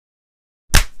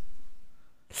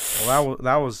Well,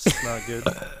 that was not good.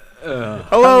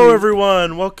 Hello,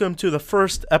 everyone. Welcome to the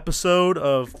first episode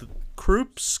of the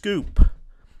Croup Scoop.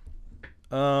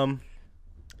 Who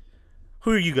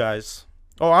are you guys?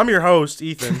 Oh, I'm your host,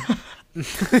 Ethan.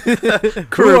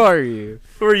 Who are you?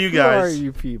 Who are you guys? Who are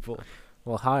you people?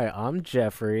 Well, hi, I'm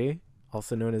Jeffrey,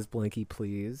 also known as Blanky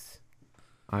Please.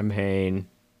 I'm Hane.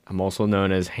 I'm also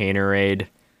known as Hanerade.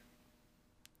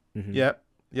 Mm-hmm. Yep.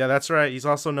 Yeah, that's right. He's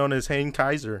also known as Hane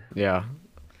Kaiser. Yeah,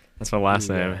 that's my last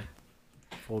name.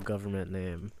 Full government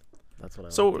name. That's what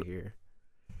I like to hear.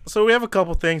 So we have a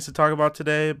couple things to talk about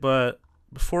today, but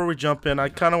before we jump in, I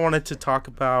kind of wanted to talk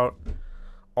about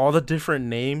all the different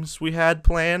names we had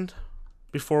planned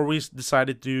before we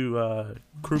decided to do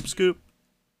Croup Scoop.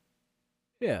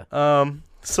 Yeah.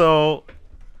 So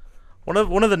one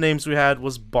of the names we had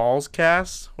was Balls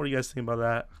Cast. What do you guys think about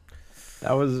that?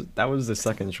 That was the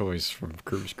second choice from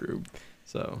Cruise Group.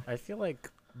 So I feel like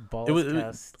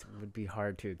Ballscast would be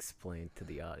hard to explain to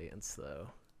the audience, though.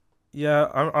 Yeah,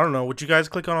 I don't know. Would you guys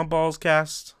click on a Balls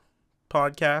Cast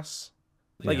podcast?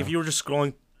 Like, if you were just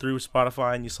scrolling through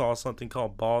Spotify and you saw something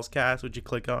called Balls Cast, would you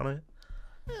click on it?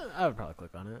 Yeah, I would probably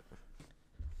click on it.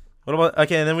 What about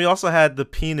and then we also had the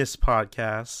Penis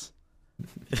Podcast,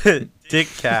 Dick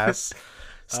Cast,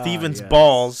 Steven's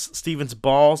Balls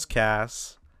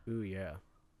Cast. Ooh, yeah.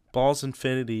 Balls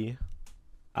Infinity.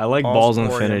 I like Balls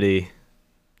Infinity.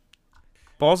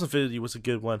 Balls Infinity was a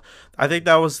good one. I think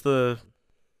that was the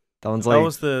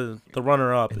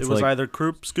runner up. It was either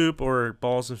Croup Scoop or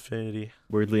Balls Infinity.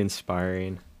 Weirdly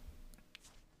inspiring.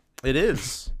 It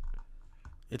is.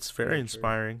 It's very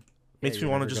inspiring. Makes me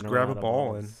want to just grab a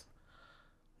ball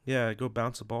and go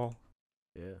bounce a ball.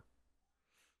 Yeah.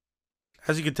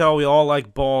 As you can tell, we all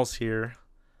like balls here.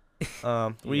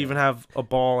 We even have a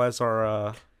ball as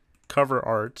our cover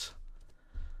art.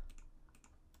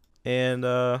 And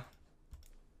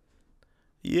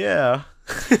yeah.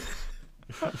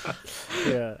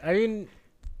 Yeah, I mean,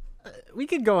 we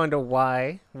could go into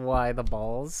why the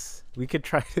balls. We could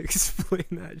try to explain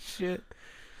that shit.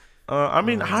 I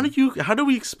mean, how do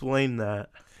we explain that?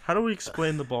 How do we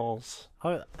explain the balls?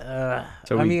 We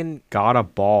got a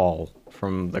ball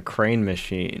from the crane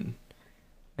machine,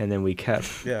 and then we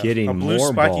kept getting a blue more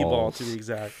spiky balls. ball to be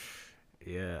exact.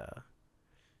 Yeah,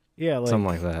 like, something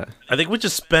like that. I think we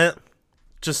just spent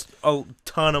a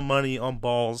ton of money on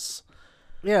balls.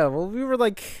 Yeah, well, we were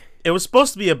like, it was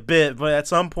supposed to be a bit, but at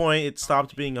some point it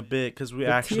stopped being a bit because we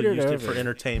actually used it for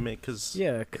entertainment. Because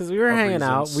we were hanging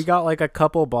out. We got like a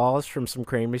couple balls from some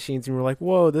crane machines, and we were like,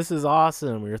 "Whoa, this is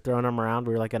awesome!" We were throwing them around.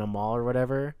 We were like in a mall or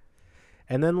whatever,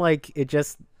 and then like it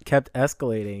just kept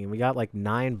escalating, and we got like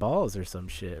 9 balls or some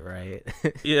shit, right?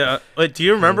 Yeah. Like, do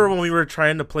you remember when we were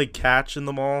trying to play catch in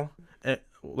the mall? And,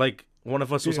 like, one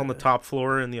of us was on the top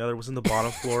floor and the other was in the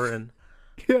bottom floor, and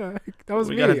yeah, that was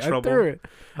me. Got in trouble. I threw it.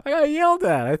 I got yelled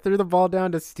at. I threw the ball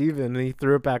down to Steven, and he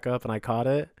threw it back up, and I caught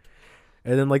it.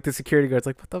 And then like the security guard's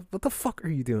like, "What the fuck are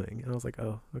you doing?" And I was like,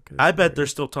 "Oh, okay." I bet they're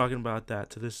still talking about that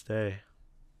to this day.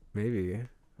 Maybe. I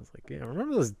was like, "Yeah,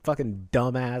 remember those fucking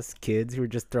dumbass kids who were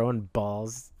just throwing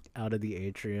balls out of the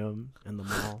atrium in the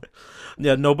mall?"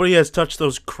 Yeah, nobody has touched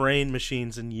those crane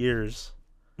machines in years.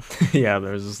 Yeah,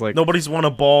 there's just like nobody's won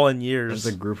a ball in years.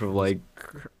 There's a group of like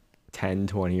 10,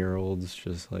 20-year-olds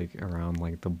just like around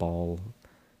like the ball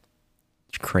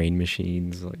crane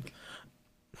machines, like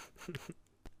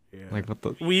like what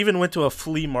the. We even went to a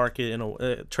flea market in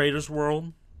a Trader's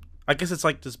World. I guess it's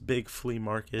like this big flea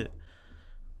market.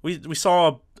 We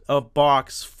saw a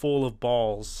box full of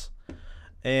balls,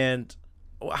 and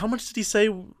how much did he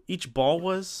say each ball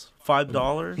was?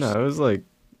 $5? No, it was like.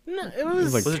 No, it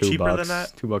was like was $2. It cheaper than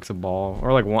that? $2 a ball,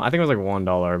 or like one. I think it was like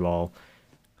 $1 a ball.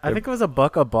 I think it was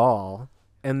 $1 a ball,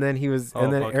 and then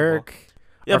Eric.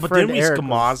 Yeah, but didn't we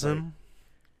schmoz him?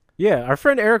 Yeah, our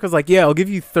friend Eric was like, "Yeah, I'll give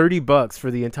you $30 for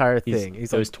the entire thing."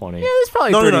 It was 20. Yeah, it was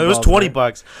probably no, it was $20.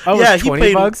 Right? Oh, yeah, it was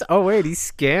 $20. Oh wait, he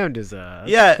scammed his ass.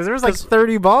 Yeah, because there was like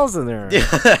 30 balls in there.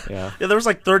 Yeah, there was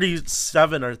like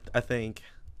 37, I think.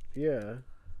 Yeah,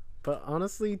 but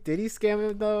honestly, did he scam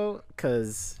him though?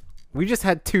 Because we just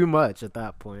had too much at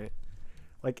that point.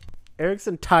 Like Eric's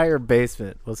entire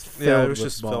basement was filled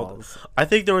with balls. I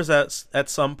think there was at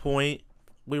some point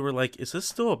we were like, "Is this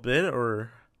still a bit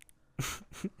or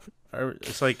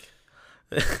it's like,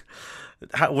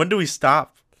 when do we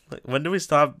stop? Like, when do we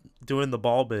stop doing the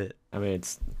ball bit?" I mean,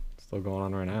 it's still going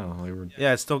on right now.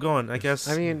 Yeah, it's still going. I guess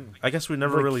we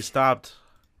never really stopped.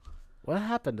 What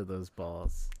happened to those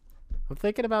balls? I'm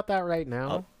thinking about that right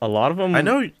now. A lot of them. I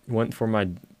know went for my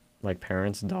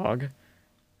parents' dog.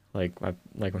 Like my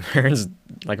parents,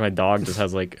 like my dog just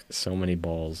has like so many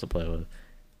balls to play with.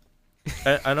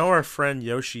 I know our friend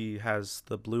Yoshi has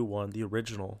the blue one, the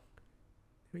original.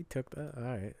 We took that. All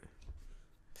right.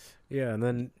 Yeah, and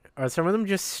then are some of them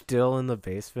just still in the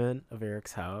basement of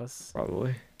Eric's house?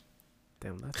 Probably.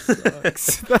 Damn, that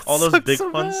sucks. That All those sucks big so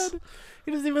ones. bad.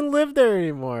 He doesn't even live there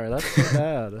anymore. That's so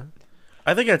bad.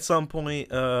 I think at some point,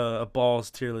 a balls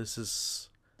tier list is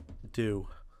due.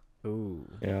 Ooh.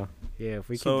 Yeah. Yeah, if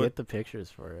we So- could get the pictures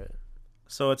for it.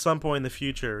 So at some point in the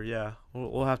future, yeah,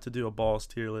 we'll have to do a balls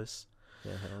tier list.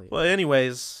 Yeah, hell yeah. Well,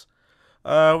 anyways,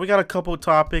 we got a couple of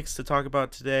topics to talk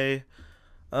about today.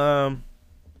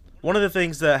 One of the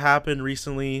things that happened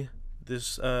recently,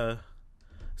 it's kind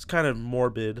of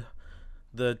morbid,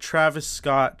 the Travis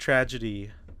Scott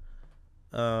tragedy.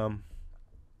 Yeah.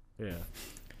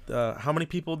 How many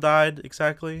people died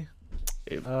exactly?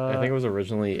 I think it was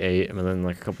originally 8, and then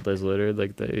like a couple days later,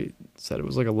 like they said it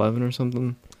was like 11 or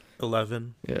something.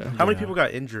 11. Yeah. How many Yeah. people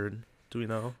got injured? Do we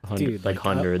know? Dude, like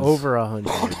hundreds. Over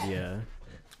 100, yeah.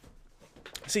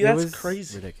 See, It that's was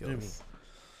crazy. ridiculous.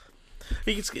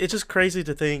 It's just crazy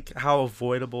to think how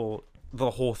avoidable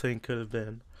the whole thing could have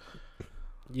been.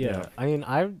 Yeah. I mean,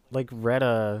 I like read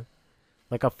a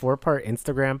 4-part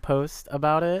Instagram post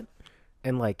about it,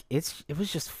 and like it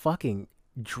was just fucking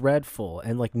dreadful,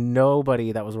 and like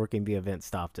nobody that was working the event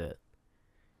stopped it.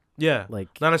 Yeah.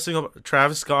 Like Not a single.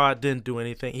 Travis Scott didn't do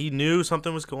anything. He knew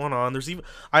something was going on.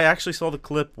 I actually saw the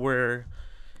clip where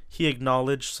he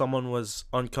acknowledged someone was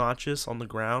unconscious on the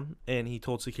ground, and he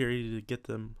told security to get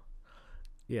them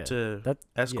yeah, to that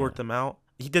escort them out.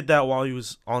 He did that while he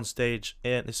was on stage,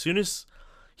 and as soon as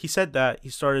he said that, he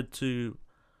started to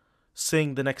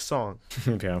sing the next song.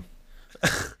 Yeah.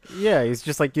 Yeah, he's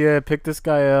just like, yeah, pick this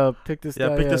guy up, pick this guy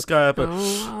up. This guy up.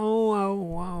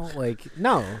 Like,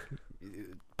 no.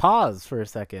 Pause for a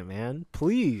second, man.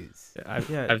 Please.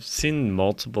 I've seen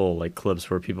multiple like clips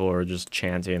where people are just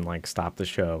chanting like "stop the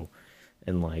show,"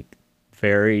 and like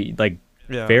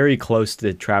very close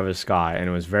to Travis Scott, and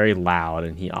it was very loud,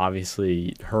 and he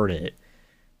obviously heard it.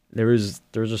 There was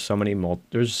just so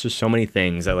many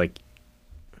things that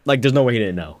like there's no way he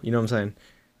didn't know. You know what I'm saying?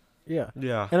 Yeah.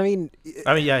 Yeah. And I mean,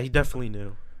 Yeah, he definitely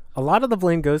knew. a lot of the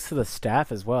blame goes to the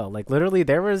staff as well. Like literally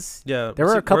there were Yeah. a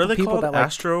couple what are they people called? that like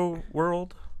Astro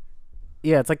World.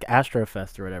 yeah, it's like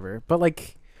Astrofest or whatever. But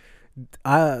like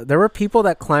there were people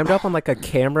that climbed up on like a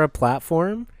camera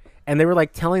platform, and they were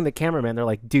like telling the cameraman, they're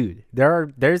like, dude,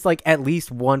 there's like at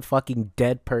least one fucking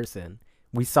dead person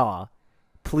we saw.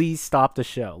 Please stop the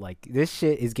show. Like this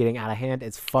shit is getting out of hand.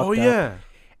 It's fucked up. Oh yeah.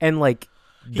 And like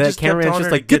He the just kept cameraman's telling just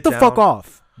her like, to get the get fuck down."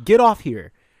 off. Get off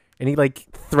here. And he like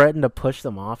threatened to push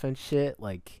them off and shit.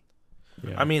 Like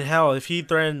Yeah. I mean, hell, if he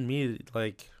threatened me,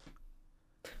 like,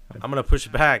 I'm gonna push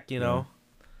back. You know,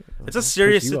 it's a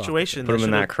serious push you off. situation. Put him in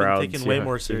should that have been crowd. Taken see way how-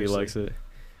 more see if he seriously. likes it.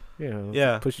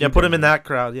 Yeah, push yeah. you Put him in down. that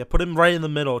crowd. Yeah, put him right in the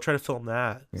middle. Try to film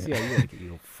that. See how you like it, you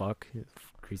little fuck. You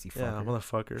crazy Yeah, fucker.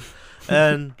 motherfucker.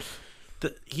 And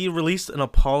he released an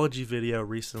apology video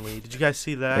recently. Did you guys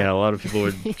see that? Yeah, a lot of people were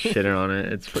shitting on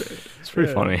it. It's pretty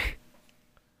Yeah. funny.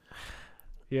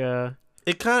 Yeah.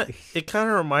 It kind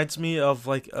of reminds me of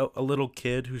like a little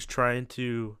kid who's trying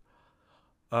to,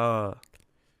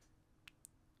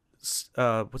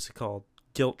 what's it called?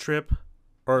 Guilt trip,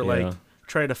 or like Yeah.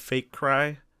 trying to fake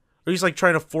cry, or he's like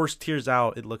trying to force tears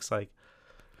out. It looks like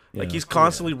Yeah. he's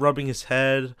constantly rubbing his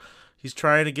head. He's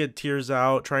trying to get tears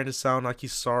out, trying to sound like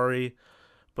he's sorry,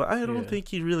 but I don't Yeah. think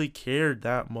he really cared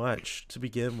that much to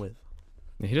begin with.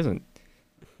 He doesn't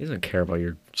care about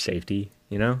your safety,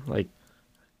 you know? Like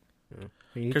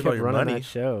He Cares kept about your running money. that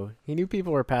show. He knew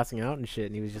people were passing out and shit,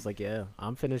 and he was just like, yeah,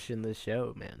 I'm finishing this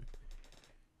show, man.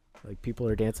 Like, people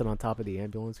are dancing on top of the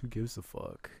ambulance. Who gives a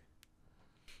fuck?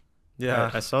 Yeah,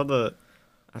 I saw like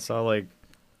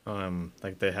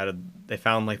they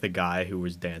found like the guy who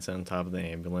was dancing on top of the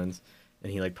ambulance,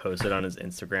 and he like posted on his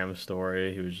Instagram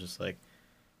story. He was just like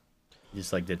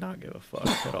did not give a fuck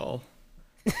at all.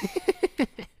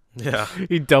 yeah.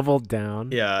 He doubled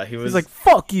down. Yeah, he He was was like,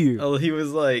 fuck you. oh, he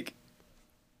was like,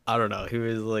 I don't know. He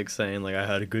was like saying like I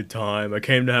had a good time. I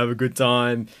came to have a good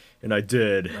time, and I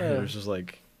did. And it was just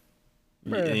like,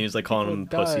 and he was like calling them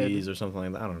people died. pussies or something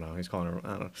like that. I don't know. He's calling them. I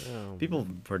don't know. Oh, People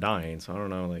were dying, so I don't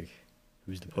know like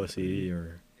who's the pussy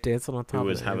or dancing on top who of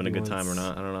was the having a good time or ambulance.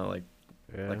 not. I don't know. Like,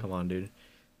 Yeah. like come on, dude.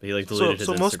 But he like deleted his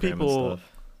so Instagram most people- and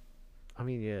stuff. I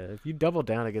mean, yeah, if you double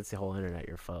down against the whole internet,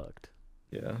 you're fucked.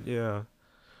 Yeah. Yeah.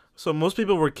 So most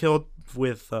people were killed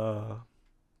with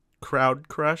crowd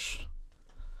crush.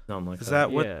 Something like Is that.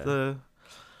 that what Yeah. the?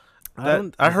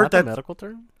 I I heard the that- medical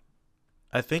term.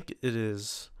 I think it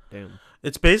is. Damn.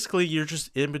 It's basically you're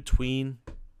just in between,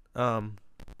 a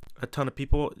ton of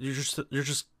people. You're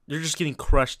just getting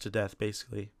crushed to death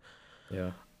basically,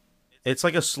 Yeah. It's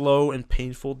like a slow and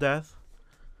painful death,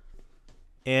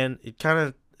 and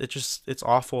it's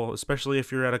awful, especially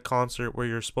if you're at a concert where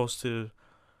you're supposed to,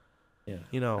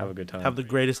 have a good time, have the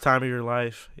greatest time of your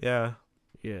life. Yeah.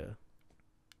 Yeah.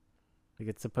 Like,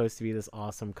 it's supposed to be this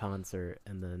awesome concert,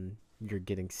 and then you're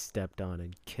getting stepped on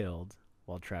and killed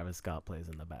while Travis Scott plays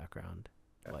in the background.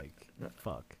 Like,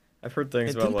 fuck. I've heard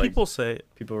things And about like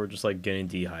people were just like getting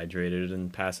dehydrated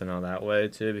and passing out that way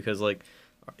too, because like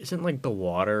isn't like the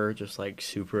water just like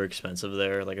super expensive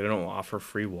there? Like they don't offer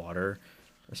free water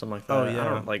or something like that. Oh yeah. I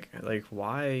don't, like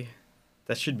why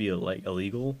that should be like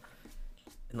illegal.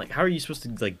 And like how are you supposed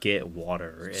to like get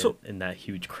water in that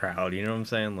huge crowd? You know what I'm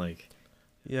saying? Like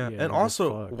yeah, and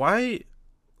also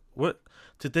what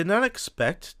did they not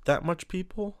expect that much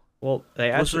people? Well,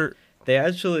 they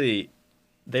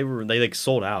like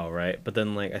sold out, right? But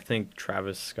then like I think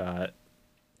Travis Scott,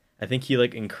 I think he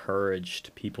like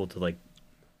encouraged people to like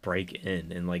break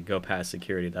in and like go past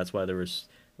security. That's why there was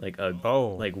like a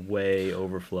like way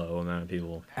overflow amount of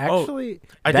people. Actually,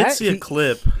 I did see a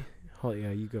clip. Oh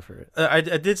yeah, you go for it. I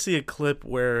did see a clip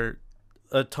where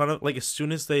a ton of like as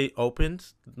soon as they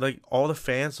opened, like all the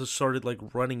fans just started like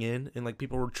running in and like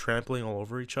people were trampling all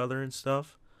over each other and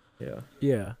stuff. Yeah.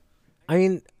 Yeah. I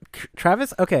mean,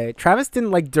 Travis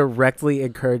didn't like directly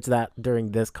encourage that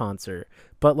during this concert,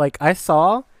 but like I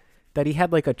saw that he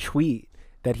had like a tweet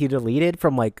that he deleted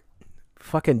from like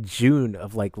fucking June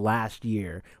of like last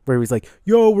year where he was like,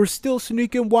 "Yo, we're still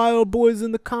sneaking Wild Boys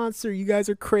in the concert. You guys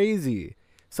are crazy."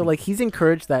 So like he's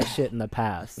encouraged that shit in the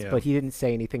past, but he didn't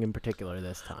say anything in particular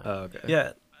this time. Oh, okay.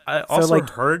 Yeah, I also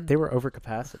heard they were over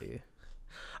capacity.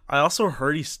 I also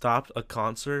heard he stopped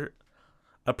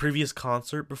a previous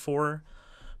concert before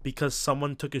because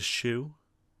someone took his shoe.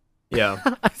 Yeah.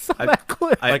 I saw that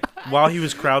clip. Like while he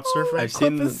was crowd surfing. That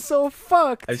clip is so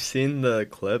fucked. I've seen the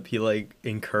clip. He like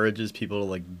encourages people to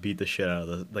like beat the shit out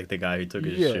of the guy who took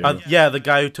his shoe. The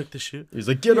guy who took the shoe. He's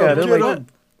like, get up.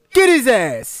 Get his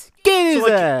ass. Get his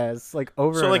ass. Like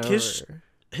over so and like over.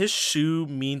 his shoe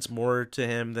means more to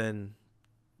him than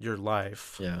your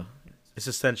life. Yeah. It's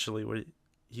essentially what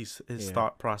his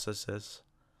thought process is.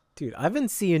 Dude, I've been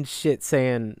seeing shit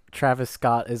saying Travis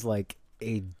Scott is like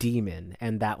a demon,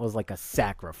 and that was like a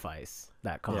sacrifice.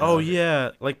 That concert. Oh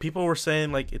yeah, like people were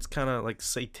saying like it's kind of like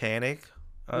satanic.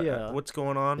 What's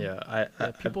going on? Yeah,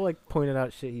 people like pointed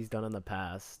out shit he's done in the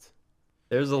past.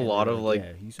 There's a lot of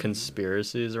like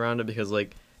conspiracies around it because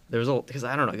like because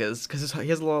I don't know because he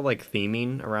has a lot of like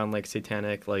theming around like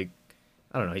satanic like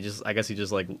I don't know I guess he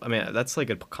just like I mean that's like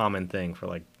a common thing for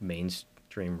like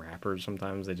mainstream rappers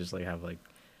sometimes they just like have like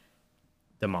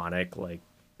demonic like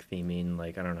theming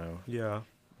like I don't know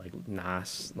like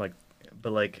Nas like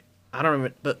but like I don't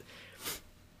remember but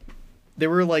they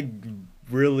were like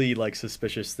really like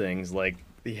suspicious things like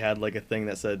he had like a thing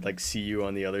that said like see you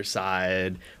on the other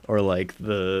side or like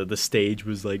the stage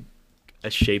was like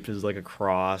shaped as like a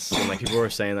cross and like people were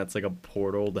saying that's like a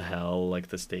portal to hell like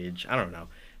the stage I don't know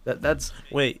that's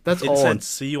it all said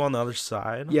see you on the other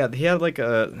side. Yeah, he had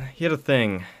a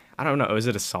thing I don't know is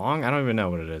it a song I don't even know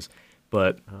what it is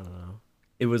but I don't know.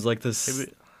 It was like this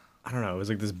I don't know it was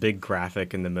like this big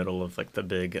graphic in the middle of like the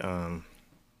big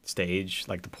stage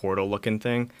like the portal looking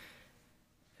thing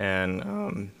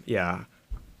and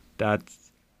that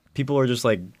people are just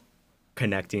like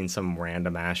connecting some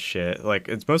random ass shit like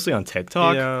it's mostly on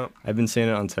TikTok. Yeah, I've been seeing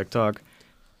it on TikTok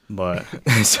but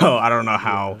so I don't know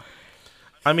how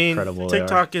I mean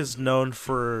TikTok is known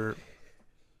for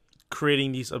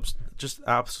creating these just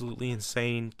absolutely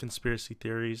insane conspiracy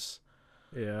theories.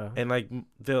 Yeah. And like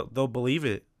they'll believe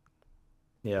it.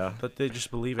 Yeah. But they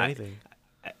just believe anything.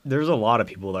 There's a lot of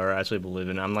people that are actually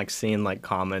believing. I'm like seeing like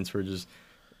comments where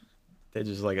they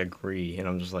just like agree and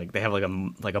I'm just like they have like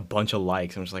a bunch of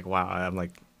likes. I'm just like wow. I'm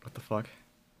like what the fuck?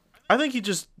 I think he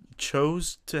just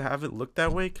chose to have it look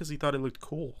that way because he thought it looked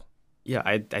cool. Yeah,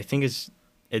 I think it's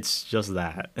just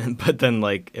that. But then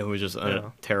like it was just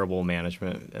a terrible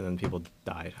management and then people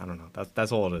died. I don't know.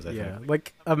 That's all it is, I think.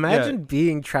 Like imagine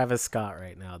being Travis Scott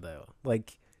right now though.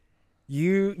 Like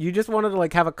you just wanted to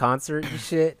like have a concert and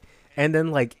shit and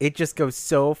then like it just goes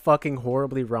so fucking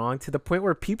horribly wrong to the point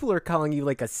where people are calling you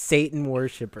like a Satan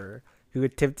worshiper who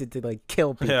attempted to like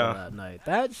kill people that night.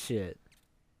 That shit.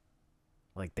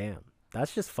 Like damn.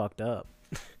 That's just fucked up.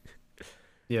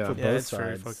 Yeah. For both it's sides.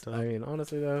 very fucked up. I mean,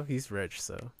 honestly though, he's rich,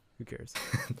 so who cares?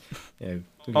 Yeah,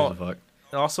 who gives a fuck?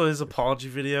 Also, his apology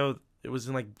video, it was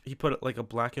in like he put like a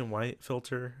black and white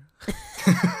filter.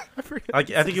 I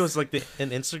think it was like an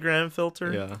Instagram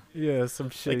filter. Yeah. Yeah, some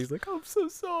shit. He's like, I'm so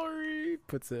sorry.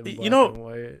 Puts it in black and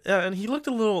white. Yeah, and he looked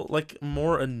a little like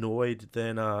more annoyed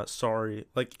than sorry.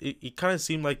 Like it kind of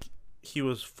seemed like he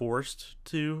was forced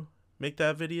to make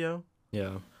that video.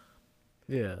 Yeah.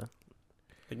 Yeah.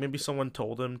 Like maybe someone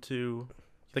told him to,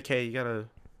 like, hey, you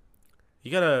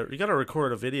gotta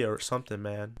record a video or something,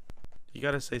 man. You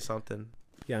gotta say something.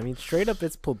 Yeah, I mean, straight up,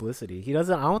 it's publicity. I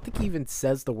don't think he even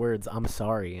says the words "I'm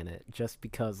sorry" in it, just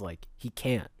because like he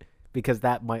can't, because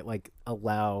that might like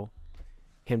allow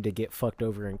him to get fucked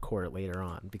over in court later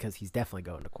on, because he's definitely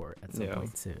going to court at some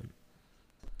point soon.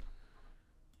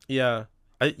 Yeah.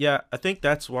 I think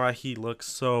that's why he looks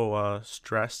so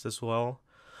stressed as well.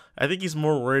 I think he's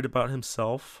more worried about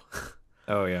himself.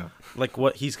 Oh yeah. Like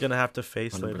what he's gonna have to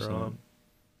face 100%. later on.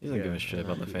 He doesn't give a shit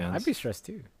about the fans. I'd be stressed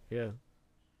too. Yeah.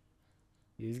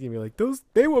 He's gonna be like,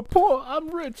 they were poor, I'm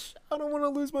rich, I don't want to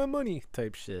lose my money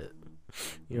type shit.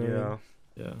 You know what I mean?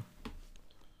 Yeah.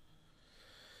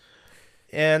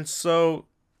 And so,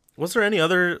 was there any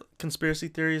other conspiracy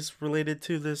theories related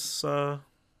to this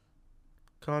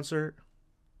concert?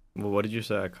 Well, what did you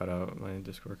say? I cut out. My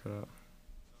Discord cut out.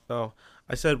 Oh,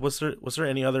 I said, was there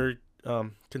any other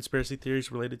conspiracy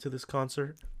theories related to this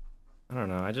concert? I don't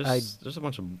know. There's a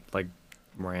bunch of like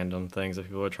random things that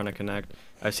people are trying to connect.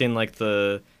 I've seen like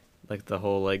the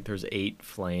whole like there's 8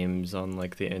 flames on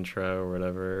like the intro or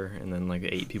whatever, and then like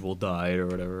 8 people died or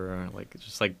whatever. Like it's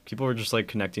just like people are just like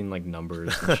connecting like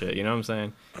numbers and shit. You know what I'm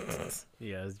saying?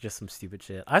 Yeah, it's just some stupid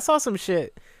shit. I saw some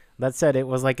shit that said it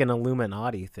was like an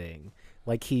Illuminati thing.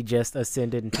 Like he just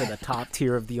ascended into the top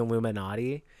tier of the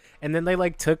Illuminati. And then they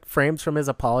like took frames from his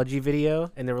apology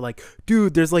video and they were like,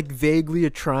 dude, there's like vaguely a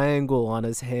triangle on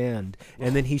his hand.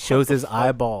 And then he shows his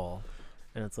eyeball.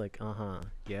 And it's like,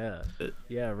 yeah.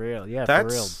 Yeah, real. Yeah, for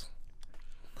real.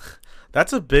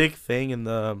 That's a big thing in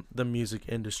the music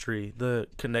industry. The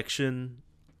connection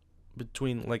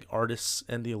between like artists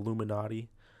and the Illuminati.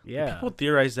 Yeah. People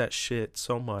theorize that shit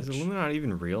so much. Is Illuminati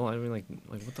even real? I mean, like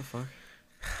what the fuck?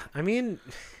 I mean,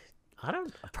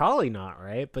 probably not,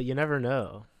 right? But you never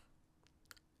know.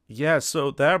 Yeah,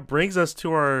 so that brings us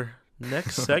to our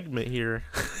next segment here.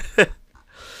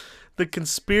 The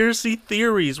conspiracy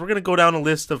theories. We're going to go down a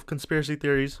list of conspiracy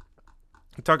theories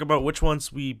and talk about which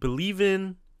ones we believe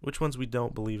in, which ones we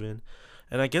don't believe in.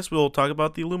 And I guess we'll talk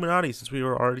about the Illuminati since we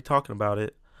were already talking about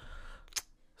it.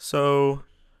 So,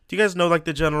 do you guys know like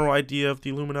the general idea of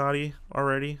the Illuminati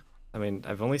already? I mean,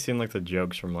 I've only seen like the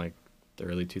jokes from like the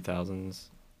early 2000s,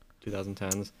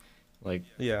 2010s. Like,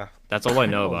 yeah, that's all I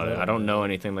know about it. I don't know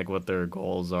anything like what their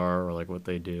goals are or like what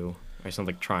they do. I sound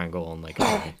like triangle and like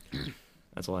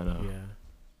that's all I know.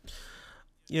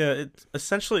 Yeah.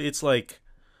 It's like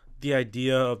the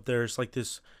idea of there's like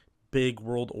this big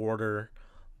world order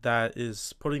that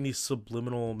is putting these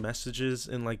subliminal messages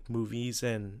in like movies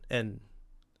and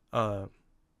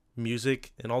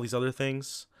music and all these other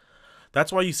things.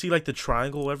 That's why you see like the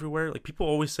triangle everywhere. Like people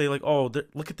always say like, "Oh,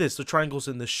 look at this! The triangle's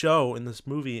in the show, in this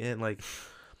movie," and like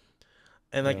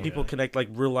people connect like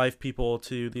real life people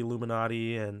to the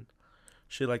Illuminati and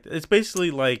shit like that. It's basically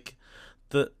like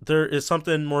there is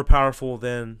something more powerful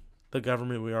than the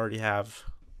government we already have,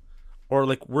 or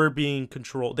like we're being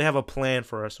controlled. They have a plan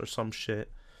for us or some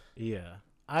shit. Yeah,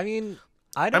 I mean,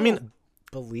 I don't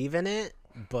believe in it,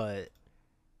 but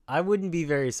I wouldn't be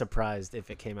very surprised if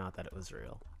it came out that it was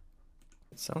real.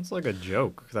 It sounds like a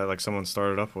joke that like someone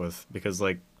started up with because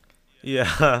like yeah,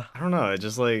 I don't know, it's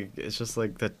just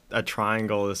like that a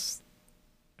triangle is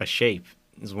a shape.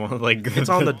 It's one of like it's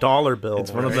on the dollar bill.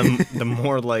 It's one of the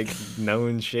more like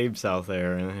known shapes out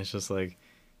there, and it's just like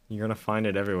you're gonna find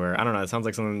it everywhere. I don't know. It sounds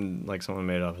like someone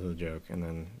made it up as a joke, and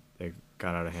then they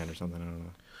got out of hand or something. I don't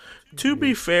know. To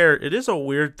be fair, it is a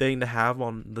weird thing to have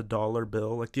on the dollar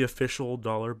bill, like the official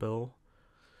dollar bill.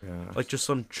 Yeah, like just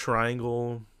some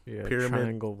triangle. Yeah, pyramid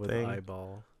triangle with thing.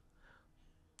 Eyeball.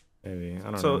 Maybe I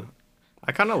don't know.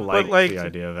 I kind of like the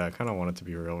idea of that. I kind of want it to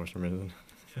be real for some reason.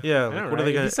 Yeah, like, what are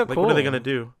they gonna? So like, cool. what are they gonna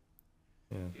do?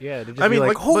 Yeah, I mean,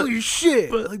 like holy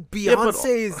shit! but, like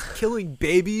Beyonce is killing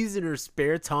babies in her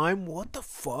spare time. What the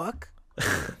fuck?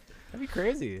 That'd be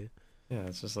crazy. Yeah,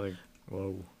 it's just like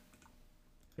whoa.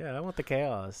 Yeah, I want the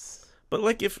chaos. But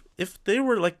like, if they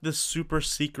were like this super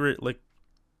secret like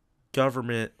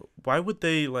government, why would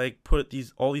they like put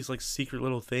all these like secret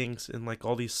little things and like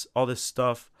all this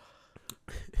stuff?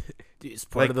 It's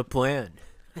part of the plan.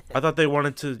 I thought they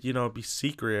wanted to be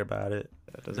secret about it.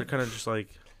 They're kind of just like,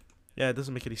 yeah, it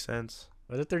doesn't make any sense.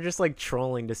 What if they're just like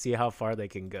trolling to see how far they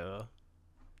can go?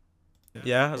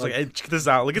 Yeah, it's like, hey, check this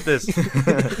out. Look at this.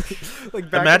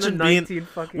 Like back imagine in the being.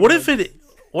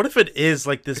 What if it is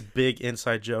like this big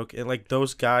inside joke and like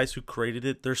those guys who created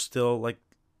it, they're still like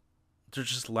they're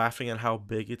just laughing at how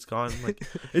big it's gone. Like,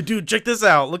 hey, dude, check this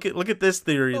out. Look at this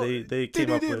theory they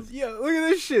came up with. Yeah, look at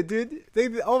this shit, dude.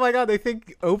 Oh my god, they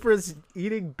think Oprah's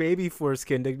eating baby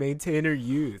foreskin to maintain her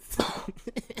youth.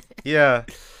 Yeah.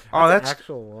 Oh, that's an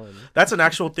actual one. That's an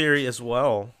actual theory as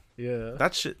well. Yeah.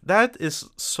 That is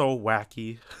so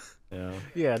wacky. Yeah.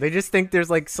 Yeah, they just think there's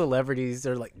like celebrities.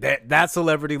 They're like that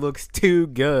celebrity looks too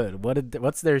good.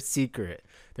 What's their secret?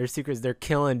 Their secret is they're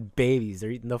killing babies.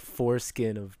 They're eating the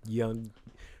foreskin of young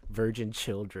virgin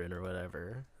children or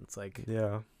whatever. It's like,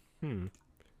 yeah.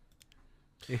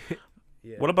 Yeah.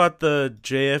 What about the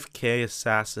JFK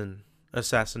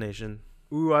assassination?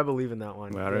 Ooh, I believe in that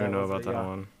one. I don't even know about that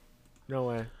one. No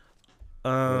way.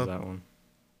 What is that one?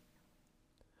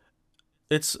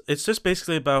 It's just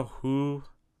basically about who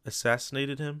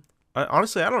assassinated him.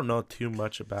 Honestly, I don't know too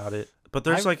much about it, but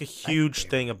there's like a huge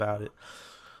thing about it.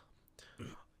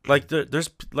 Like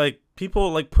there's like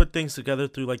people like put things together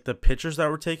through like the pictures that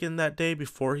were taken that day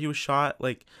before he was shot,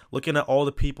 like looking at all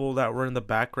the people that were in the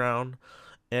background,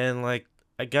 and like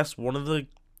I guess one of the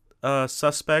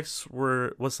suspects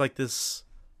was like this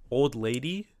old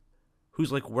lady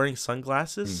who's like wearing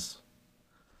sunglasses.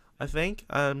 I think.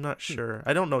 I'm not sure.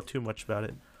 I don't know too much about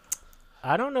it.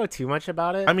 I don't know too much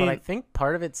about it, but I think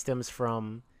part of it stems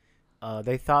from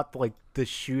they thought like the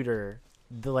shooter,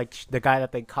 the guy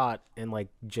that they caught and like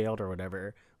jailed or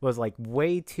whatever, was like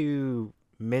way too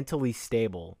mentally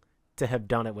stable to have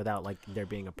done it without like there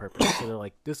being a purpose. So they're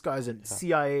like, this guy's a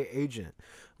CIA agent.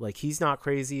 Like, he's not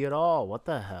crazy at all. What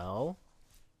the hell?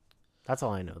 That's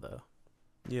all I know though.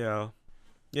 Yeah.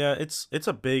 Yeah, it's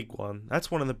a big one. That's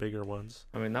one of the bigger ones.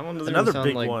 I mean, that one doesn't even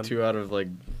sound like too out of like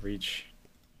reach.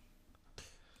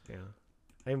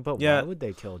 Yeah. But why would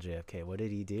they kill JFK? What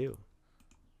did he do?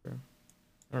 I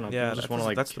don't know. Yeah, just want to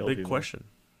like that's kill the big people. question.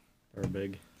 They're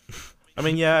big. I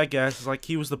mean, yeah, I guess like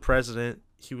he was the president.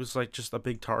 He was like just a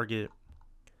big target.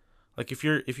 Like if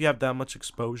you have that much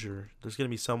exposure, there's gonna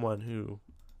be someone who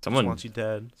just wants you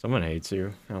dead. Someone hates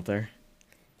you out there.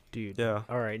 Dude. Yeah.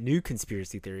 All right, new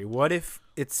conspiracy theory. What if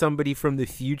it's somebody from the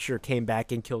future came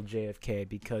back and killed JFK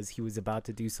because he was about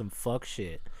to do some fuck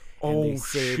shit and they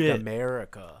saved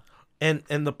America? And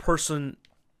the person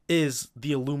is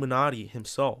the Illuminati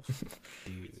himself.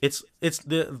 Dude. It's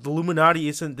the Illuminati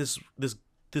isn't this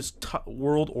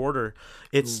world order.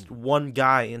 It's one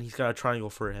guy and he's got a triangle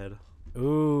for a head.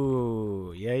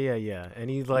 Ooh, yeah. And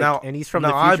he's like, and he's from the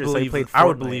future, future, so he played Fortnite I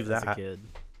would believe as that. a kid.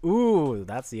 Ooh,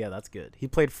 that's good. He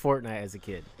played Fortnite as a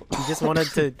kid. He just wanted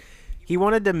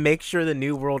to make sure the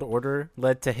new world order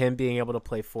led to him being able to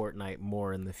play Fortnite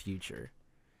more in the future.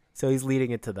 So he's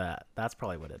leading it to that. That's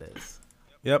probably what it is.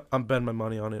 Yep, I'm betting my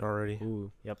money on it already.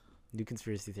 Ooh, yep. New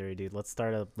conspiracy theory, dude. Let's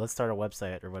start a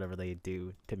website or whatever they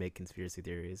do to make conspiracy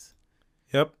theories.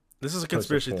 Yep. This is a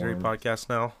conspiracy theory podcast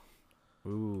now.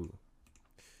 Ooh.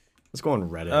 Let's go on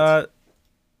Reddit.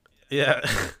 Yeah.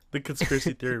 The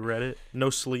conspiracy theory Reddit. No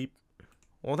sleep.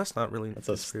 Well, that's not really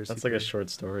conspiracy. That's like a short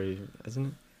story, isn't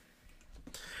it?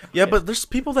 Yeah, but there's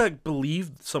people that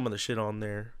believe some of the shit on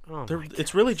there. Oh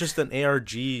it's really just an ARG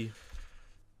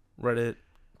Reddit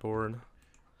board.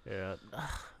 Yeah.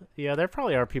 Yeah, there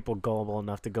probably are people gullible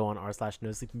enough to go on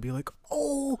r/nosleep and be like,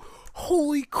 oh,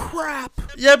 holy crap.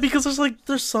 Yeah, because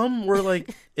there's some where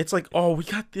like it's like, oh, we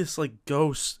got this like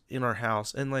ghost in our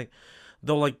house, and like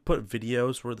they'll like put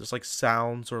videos where there's like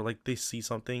sounds or like they see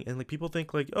something, and like people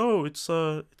think like, oh, it's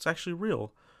actually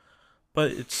real,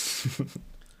 but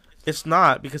it's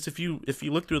not, because if you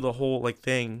look through the whole like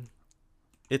thing,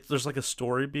 there's like a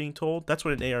story being told. That's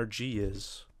what an ARG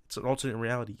is. It's an alternate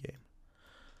reality game.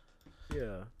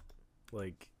 Yeah,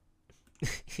 like,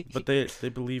 but they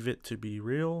believe it to be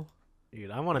real.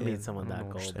 Dude, I want to meet someone that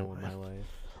gullible in my life,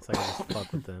 so I can just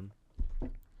fuck with them.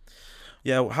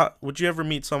 Yeah, would you ever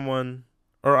meet someone,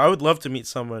 or I would love to meet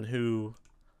someone who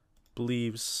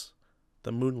believes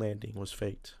the moon landing was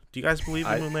faked. Do you guys believe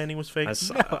the moon landing was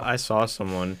faked? I saw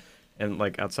someone, and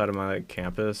like outside of my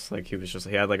campus, like he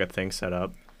had like a thing set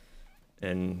up,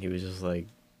 and he was just like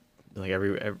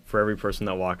for every person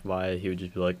that walked by, he would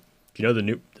just be like, "Do you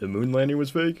know the moon landing was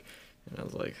fake?" And I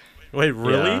was like, "Wait,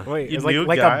 really? Yeah. Wait, it was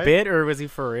like a bit, or was he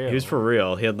for real?" He was for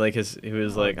real. He had like he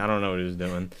was like, I don't know what he was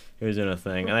doing. He was doing a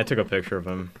thing, and I took a picture of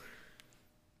him.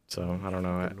 So I don't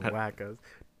know.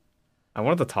 I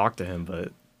wanted to talk to him,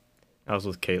 but I was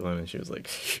with Caitlin, and she was like,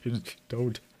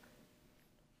 "Don't."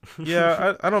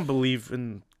 Yeah, I don't believe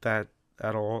in that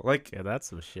at all. Like, yeah, that's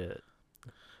some shit.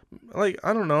 Like,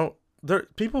 I don't know.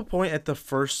 People point at the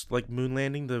first like moon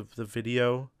landing, the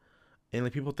video, and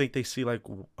like people think they see like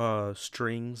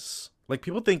strings. Like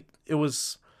people think it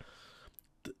was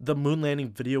the moon landing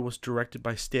video was directed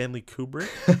by Stanley Kubrick.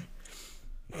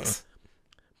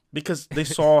 because they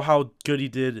saw how good he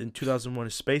did in 2001: A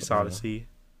Space Odyssey.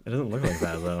 It doesn't look like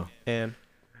that though. And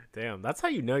damn, that's how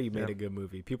you know you made a good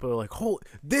movie. People are like, "Oh,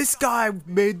 this guy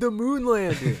made the moon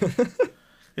landing."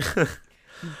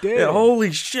 Yeah,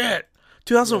 holy shit.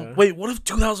 2000. Yeah. Wait, what if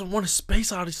 2001: A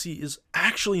Space Odyssey is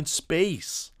actually in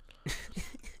space? Dude,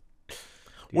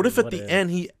 what if at the end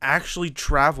he actually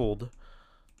traveled?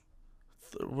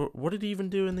 What did he even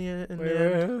do in the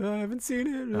end? I haven't seen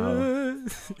it.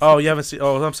 Oh, you haven't seen?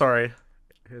 Oh, I'm sorry.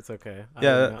 It's okay.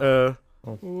 Yeah.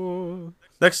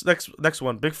 Next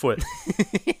one. Bigfoot.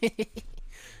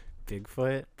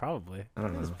 Bigfoot, probably. I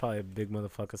don't know. It's probably a big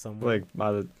motherfucker somewhere. Like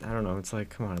I don't know. It's like,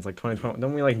 come on. It's like 2020.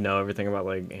 Don't we like know everything about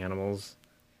like animals?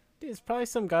 Dude, it's probably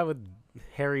some guy with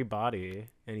hairy body,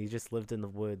 and he just lived in the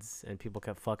woods, and people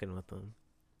kept fucking with him.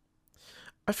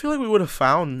 I feel like we would have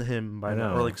found him by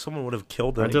now, or like someone would have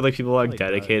killed him. Aren't there like people like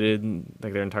dedicated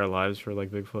like their entire lives for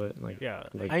like Bigfoot? Like yeah,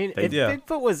 like, I mean, if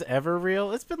Bigfoot was ever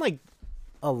real, it's been like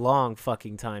a long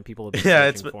fucking time. People have been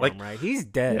searching for him, right? He's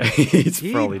dead. Yeah,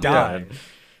 he probably died.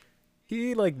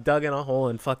 He like dug in a hole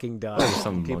and fucking died.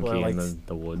 Some people monkey are, like, in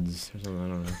the woods or something. I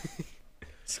don't know.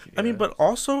 I mean, but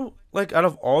also like out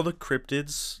of all the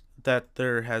cryptids that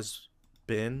there has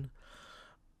been,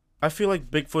 I feel like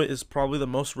Bigfoot is probably the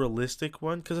most realistic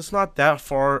one because it's not that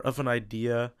far of an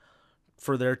idea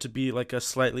for there to be like a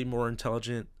slightly more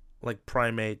intelligent like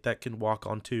primate that can walk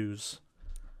on twos.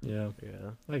 Yeah,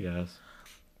 I guess.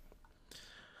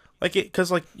 Like it,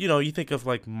 cause like you think of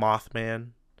like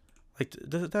Mothman, like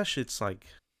that shit's like,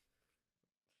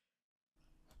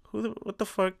 what the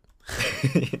fuck?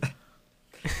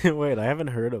 Wait, I haven't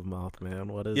heard of Mothman.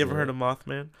 What is it? You ever heard of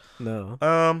Mothman?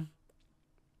 No.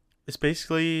 It's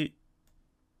basically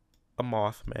a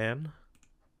Mothman.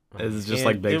 It's just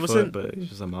like Bigfoot, but he's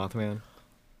just a Mothman.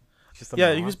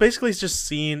 Moth? He was basically just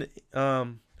seen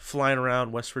flying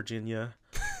around West Virginia,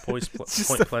 Point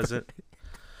Pleasant.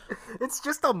 It's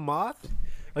just a moth?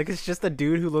 Like it's just a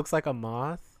dude who looks like a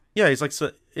moth? Yeah, he's like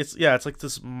it's like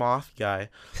this moth guy.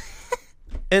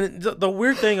 And the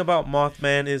weird thing about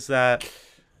Mothman is that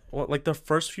like the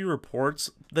first few reports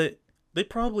that they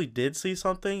probably did see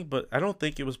something, but I don't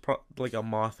think it was like a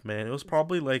Mothman. It was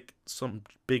probably like some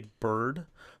big bird.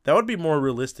 That would be more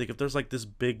realistic if there's like this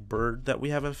big bird that we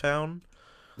haven't found.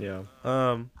 Yeah.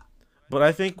 But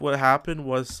I think what happened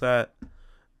was that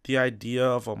the idea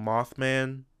of a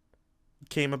Mothman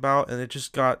came about, and it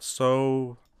just got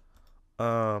so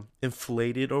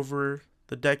inflated over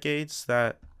the decades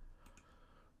that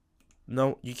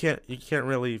you can't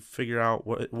really figure out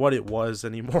what it was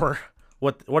anymore.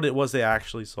 What it was they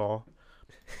actually saw.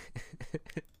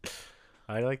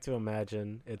 I like to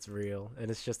imagine it's real, and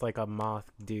it's just like a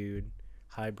moth dude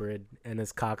hybrid, and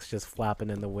his cock's just flapping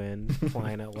in the wind,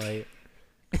 flying at light.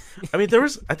 I mean,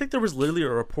 I think there was literally a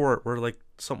report where like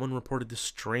someone reported this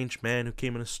strange man who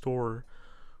came in a store,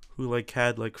 who like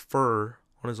had like fur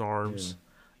on his arms,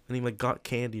 and he like got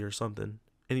candy or something,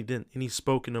 and he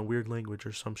spoke in a weird language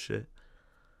or some shit.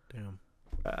 Damn.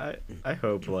 I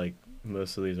hope like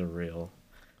most of these are real.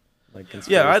 Like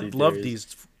I'd love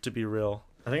these to be real.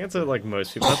 I think it's like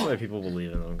most people. That's why people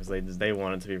believe in them, because they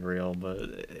want it to be real. But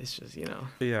it's just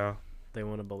Yeah. They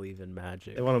want to believe in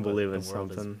magic. They want to believe in the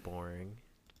world something. is boring.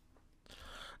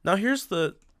 Now here's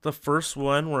the first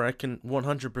one where I can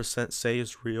 100% say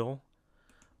is real.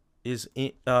 Is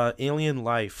alien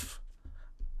life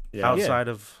outside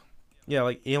of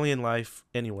like alien life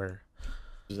anywhere.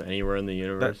 Just anywhere in the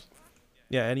universe.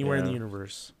 Anywhere in the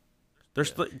universe.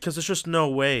 Because there's just no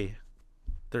way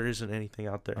there isn't anything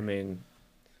out there. I mean,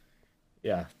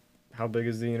 how big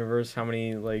is the universe? How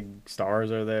many like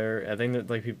stars are there? I think that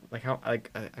like people like how I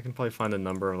can probably find a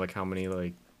number of like how many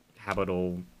like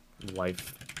habitable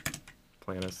life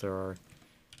planets there are.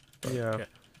 But, yeah.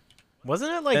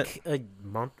 Wasn't it like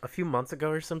a few months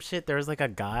ago or some shit? There was like a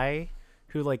guy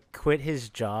who like quit his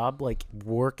job like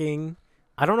working.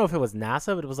 I don't know if it was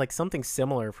NASA, but it was like something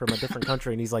similar from a different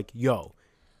country, and he's like, "Yo,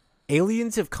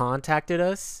 aliens have contacted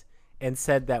us and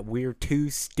said that we're too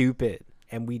stupid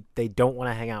and they don't want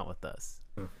to hang out with us."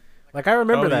 Like I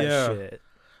remember that shit.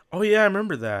 Oh yeah, I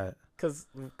remember that. Cause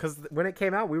when it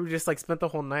came out, we were just like spent the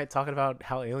whole night talking about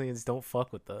how aliens don't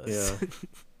fuck with us. Yeah.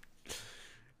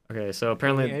 Okay, so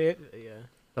apparently,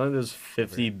 there's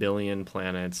 50 billion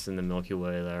planets in the Milky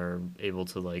Way that are able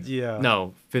to like. Yeah.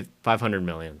 No, 500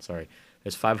 million. Sorry,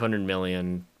 there's 500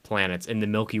 million planets in the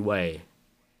Milky Way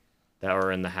that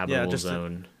are in the habitable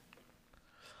zone.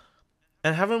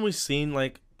 And haven't we seen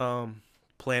like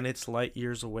planets light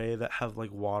years away that have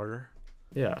like water?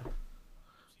 Yeah.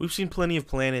 We've seen plenty of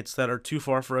planets that are too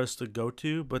far for us to go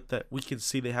to, but that we can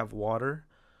see they have water.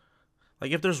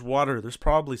 Like if there's water, there's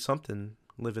probably something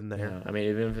living there. Yeah, I mean,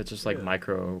 even if it's just like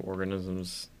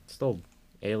microorganisms, it's still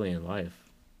alien life.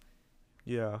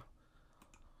 Yeah.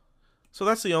 So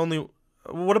that's the only.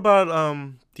 What about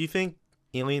do you think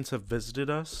aliens have visited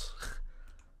us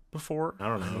before? I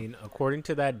don't know. I mean, according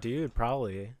to that dude,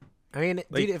 probably. I mean,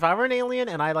 dude, if I were an alien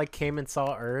and I like came and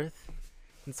saw Earth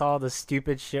and saw the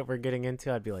stupid shit we're getting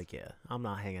into, I'd be like, yeah, I'm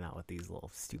not hanging out with these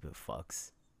little stupid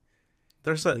fucks.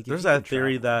 There's that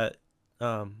theory that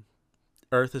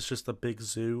Earth is just a big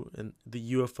zoo and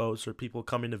the UFOs are people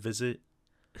coming to visit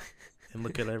and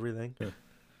look at everything.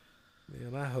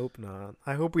 Man, I hope not.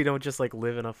 I hope we don't just like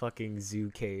live in a fucking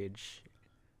zoo cage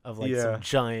of like some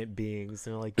giant beings.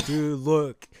 And they're like, dude,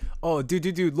 look. Oh,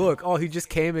 dude, look. Oh, he just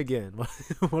came again.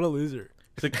 What a loser.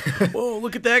 It's like, whoa,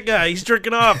 look at that guy. He's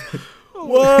jerking off.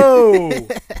 Whoa.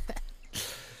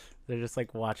 They're just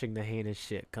like watching the heinous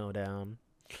shit come down.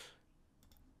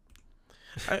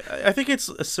 I think it's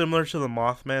similar to the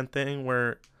Mothman thing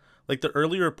where like the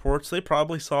early reports, they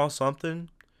probably saw something.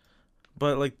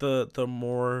 But like the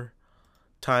more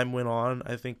time went on,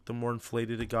 I think the more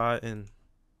inflated it got, and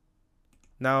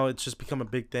now it's just become a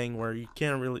big thing where you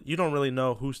don't really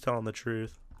know who's telling the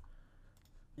truth.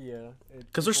 Yeah,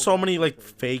 because there's so many like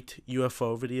faked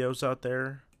UFO videos out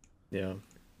there. Yeah.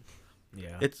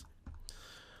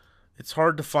 It's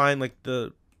hard to find like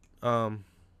the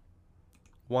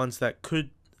ones that could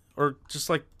or just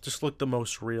look the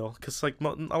most real, because like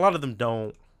a lot of them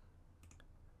don't.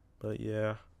 But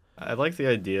yeah, I like the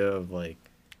idea of like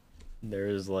there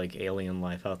is like alien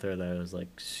life out there that is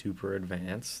like super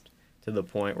advanced to the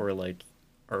point where like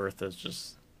Earth is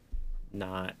just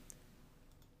not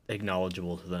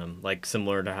acknowledgeable to them, like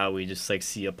similar to how we just like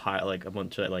see a pile, like a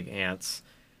bunch of like ants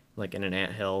like in an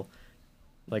anthill,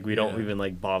 like we don't even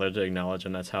like bother to acknowledge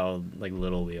them. That's how like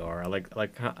little we are. I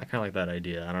kind of like that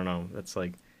idea. I don't know, that's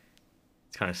like,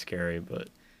 it's kind of scary, but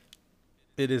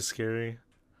it is scary.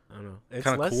 I don't know, it's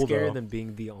kinda less cool, scary though. than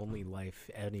being the only life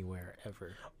anywhere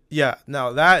ever. Yeah,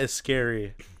 now that is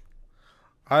scary.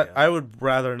 I would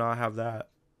rather not have that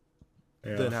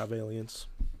than have aliens.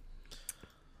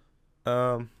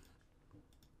 The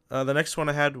next one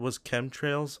I had was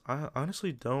chemtrails. I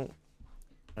honestly don't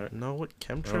know what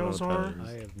chemtrails are.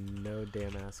 I have no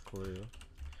damn ass clue.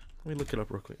 Let me look it up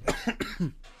real quick.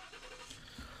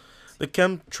 The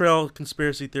chemtrail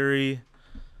conspiracy theory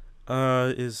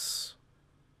is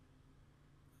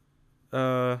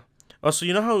so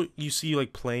you know how you see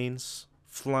like planes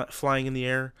flying in the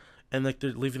air and like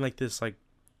they're leaving like this like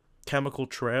chemical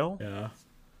trail?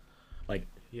 Like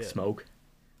smoke.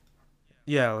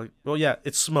 Yeah,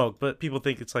 it's smoke, but people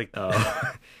think it's like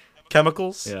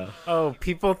chemicals. Yeah. Oh,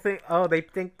 they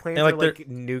think planes And, like, are like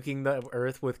nuking the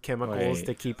Earth with chemicals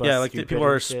to keep us. Yeah, like stupid people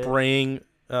are and shit. spraying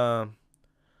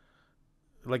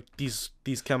like these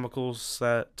chemicals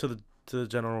to the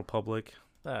general public.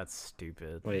 That's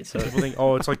stupid. Wait, so People think,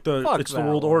 oh, it's like the that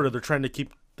world one. order. They're trying to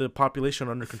keep the population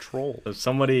under control.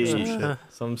 somebody,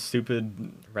 some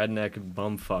stupid redneck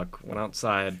bumfuck went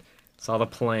outside, saw the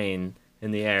plane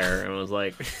in the air, and was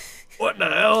like, "What the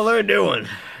hell are they doing?"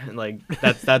 And like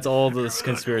that's all this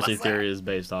conspiracy theory is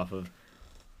based off of.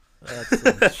 That's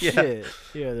some shit.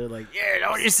 Yeah, they're like,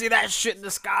 don't you see that shit in the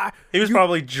sky? He was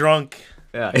probably drunk.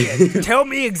 Yeah. Tell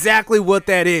me exactly what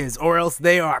that is, or else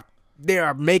they are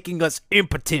making us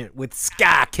impotent with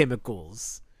sky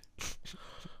chemicals.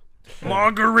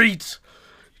 Marguerite,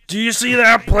 do you see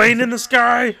that plane in the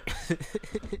sky?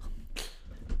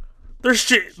 They're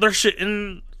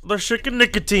shitting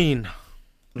nicotine.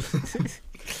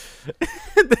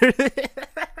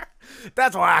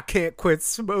 That's why I can't quit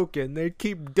smoking. They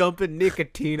keep dumping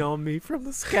nicotine on me from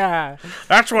the sky.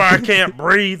 That's why I can't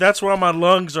breathe. That's why my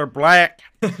lungs are black.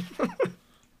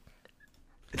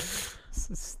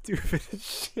 Stupid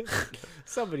shit.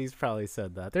 Somebody's probably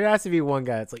said that. There has to be one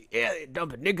guy that's like, they're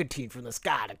dumping nicotine from the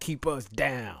sky to keep us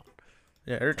down.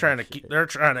 Yeah, they're trying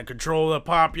to control the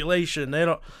population. They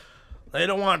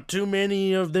don't want too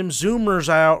many of them Zoomers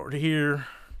out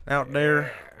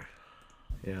there.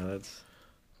 Yeah,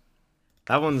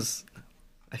 that one's.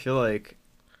 I feel like,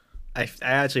 I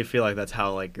actually feel like that's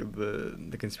how like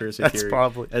the conspiracy That's theory.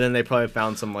 probably. And then they probably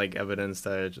found some like evidence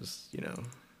that just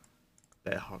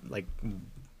that like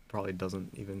probably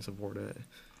doesn't even support it.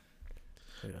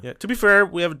 Yeah. To be fair,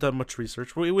 we haven't done much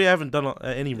research. We haven't done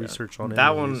any research on that any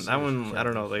of one. these. That one, I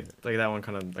don't know. Like that one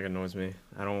kind of like annoys me.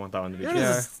 I don't want that one to be.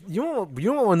 You know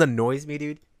what one annoys me,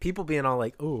 dude? People being all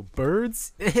like, "Oh,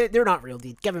 birds? They're not real,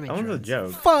 dude. Government That one's a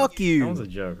drones." joke. Fuck you. That one's a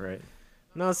joke, right?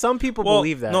 No, some people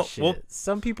believe that shit. well-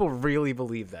 Some people really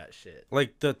believe that shit.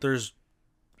 Like that. There's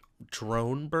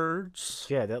drone birds.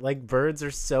 Yeah, that like birds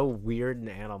are so weird an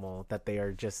animal that they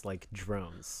are just like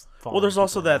drones. Well, there's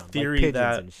also that theory like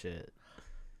that and shit.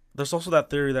 There's also that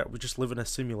theory that we just live in a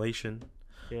simulation.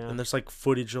 Yeah. And there's like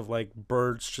footage of like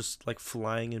birds just like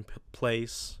flying in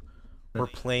place, or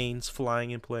planes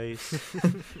flying in place.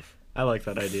 I like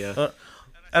that idea.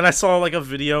 And I saw like a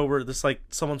video where this like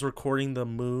someone's recording the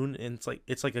moon, and it's like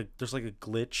there's like a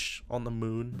glitch on the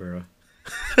moon. Bro,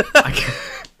 I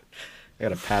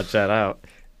gotta patch that out.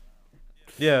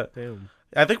 Yeah. Damn.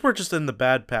 I think we're just in the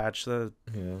bad patch. We're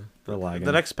lagging.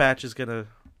 The next patch is gonna.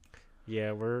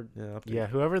 Yeah,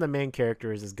 whoever the main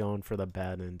character is going for the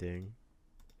bad ending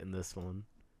in this one.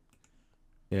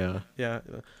 Yeah. Yeah.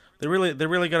 They really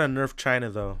gotta nerf China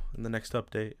though in the next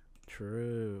update.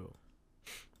 True.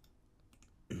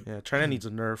 Yeah, China needs a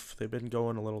nerf. They've been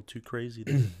going a little too crazy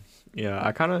there. Yeah,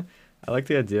 I like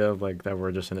the idea of like that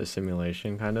we're just in a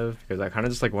simulation kind of, because I kind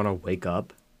of just like want to wake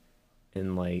up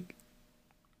in like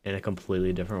in a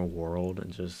completely different world,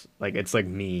 and just like it's like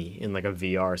me in like a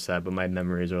VR set, but my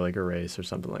memories are like erased or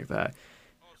something like that.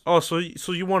 Oh, so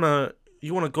you wanna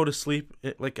go to sleep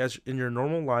like as in your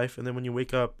normal life, and then when you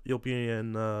wake up, you'll be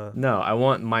in. No, I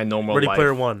want my normal Ready life.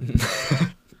 Player One.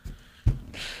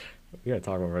 We gotta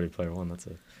talk about Ready Player One. That's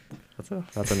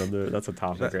a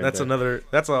topic.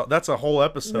 That's a whole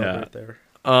episode right there.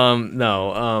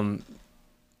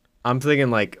 I'm thinking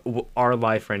like our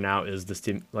life right now is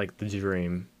like the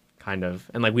dream kind of,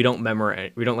 and like we don't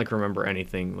like remember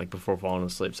anything like before falling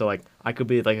asleep. So like I could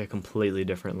be like a completely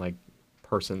different like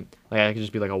person. Like I could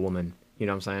just be like a woman. You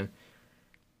know what I'm saying?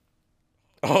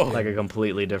 Oh, like a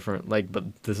completely different like.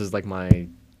 But this is like my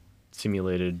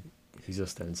simulated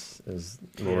existence is.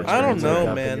 I don't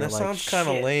know, man. That sounds kind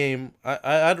of lame.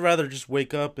 I'd rather just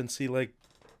wake up and see like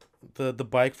the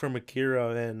bike from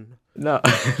Akira and no.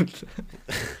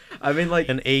 I mean, like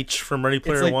an H from Ready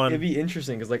Player One. It'd be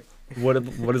interesting because, like, what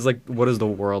is the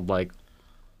world like?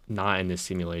 Not in this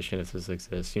simulation if this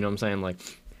exists. You know what I'm saying? Like,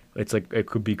 it's like it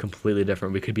could be completely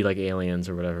different. We could be like aliens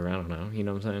or whatever. I don't know. You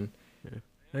know what I'm saying? Yeah.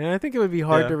 And I think it would be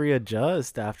hard to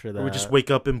readjust after that. Or we just wake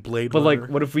up in Blade But Runner.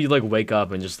 like, what if we like wake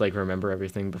up and just like remember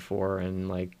everything before and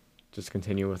like just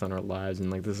continue with on our lives, and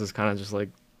like this is kind of just like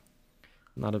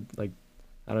not a like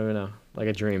I don't even know, like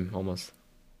a dream almost.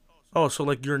 Oh, so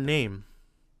like your name.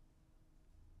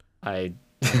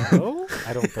 No,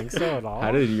 I don't think so at all.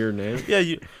 How did your name?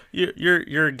 Yeah,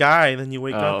 you're a guy, and then you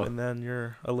wake up, and then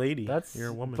you're a lady. You're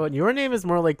a woman. But your name is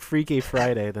more like Freaky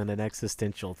Friday than an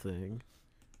existential thing.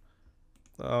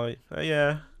 Oh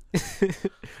yeah.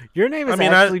 Your name is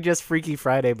actually just Freaky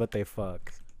Friday, but they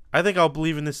fuck. I think I'll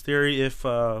believe in this theory if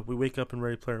we wake up in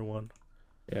Ready Player One.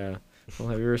 Yeah. Well,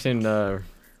 have you ever seen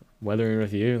Weathering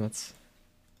with You? That's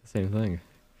the same thing.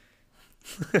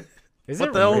 Is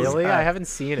it really? I haven't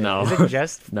seen it. No. Is it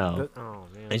just no? Oh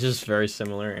man. It's just very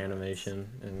similar animation,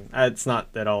 and it's not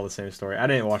at all the same story. I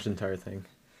didn't watch the entire thing.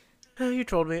 You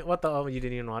told me. What the? Oh, you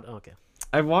didn't even watch. Oh, okay.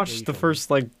 I watched the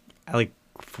first like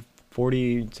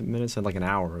 40 minutes and like an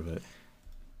hour of it.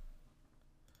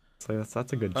 So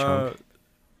that's a good chunk.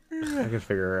 I can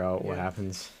figure out what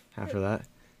happens after that.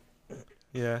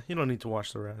 Yeah, you don't need to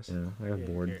watch the rest. Yeah, I got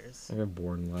bored. I got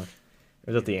bored and left.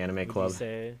 It was at the anime club.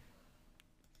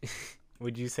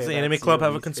 Would you say does the anime club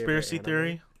have a conspiracy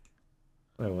theory?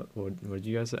 Wait, what did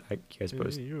you guys say? You guys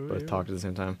both talked at the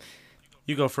same time.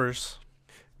 You go first.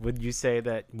 Would you say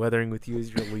that Weathering with You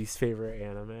is your least favorite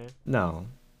anime? No.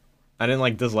 I didn't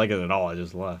like dislike it at all. I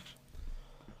just left.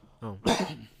 Oh.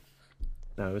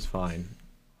 No, it was fine.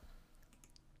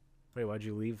 Wait, why'd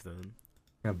you leave then?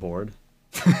 I got bored.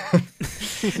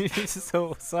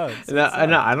 So sucks. No, I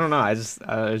don't know. I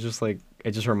just like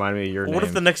it just reminded me of your name. What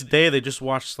if the next day they just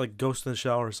watched like Ghost in the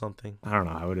Shell or something? I don't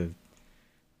know. I would have.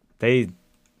 They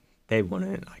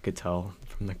wouldn't. I could tell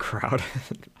from the crowd.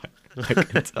 I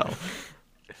could tell.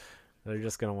 They're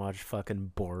just gonna watch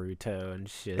fucking Boruto and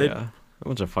shit. Yeah, a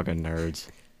bunch of fucking nerds.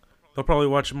 They'll probably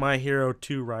watch My Hero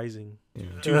 2 Rising. Yeah.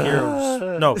 2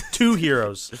 Heroes. No, 2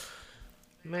 Heroes.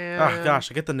 Man. Oh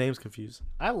gosh, I get the names confused.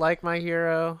 I like My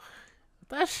Hero.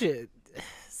 That shit is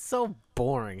so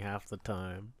boring half the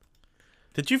time.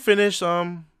 Did you finish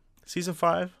season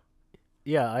 5?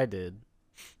 Yeah, I did.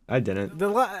 I didn't.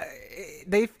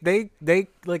 They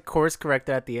like course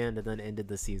corrected at the end and then ended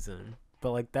the season.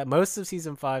 But like that, most of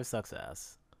season 5 sucks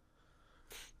ass.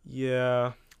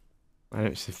 Yeah. I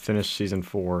didn't finish season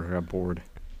 4. I got bored.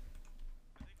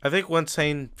 I think once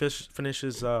Sane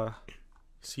finishes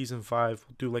season 5,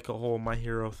 we'll do like a whole My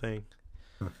Hero thing.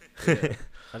 That'd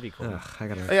be cool.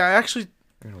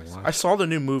 I saw the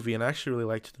new movie and I actually really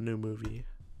liked the new movie.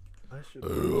 I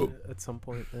should at some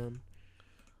point then.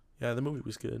 Yeah, the movie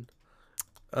was good.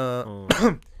 Well,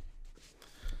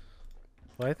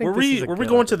 I think were we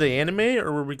going to the anime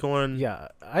or were we going? Yeah,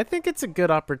 I think it's a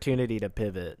good opportunity to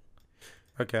pivot.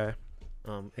 Okay.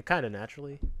 It kind of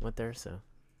naturally went there, so.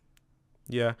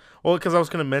 Yeah. Well, because I was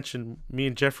gonna mention, me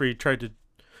and Jeffrey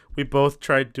we both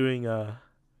tried doing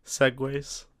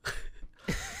segues.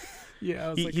 Yeah. I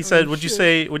was He said, "Would you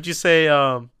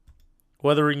say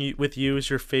Weathering with You is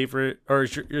your favorite or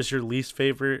is your least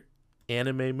favorite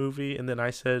anime movie?" And then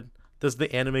I said, "Does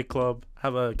the anime club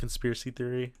have a conspiracy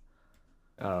theory?"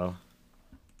 Oh.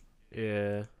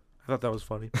 Yeah. I thought that was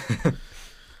funny.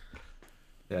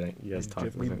 Yeah, you guys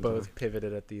talked. We both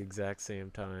pivoted at the exact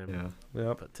same time. Yeah.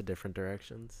 Yep. But to different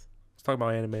directions. Let's talk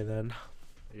about anime then.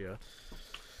 Yeah.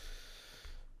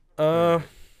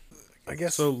 I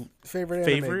guess so. Favorite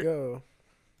anime, go.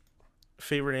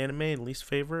 Favorite anime and least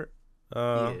favorite.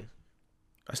 Yeah.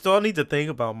 I still need to think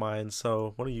about mine.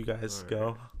 So one of you guys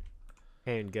go.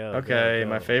 And go. Okay, go.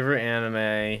 my favorite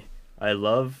anime. I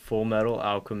love Full Metal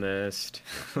Alchemist.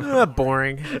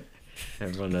 Boring.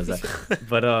 Everyone knows that.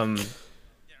 But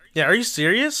Yeah, are you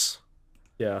serious?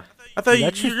 yeah. I thought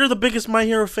you're the biggest My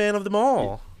Hero fan of them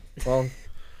all. Well,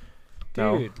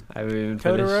 no, Dude, I haven't even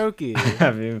Todoroki. finished. I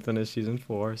haven't even finished season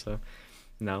 4, so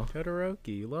no.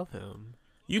 Todoroki, you love him.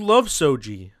 You love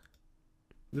Soji,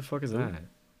 Who the fuck is that?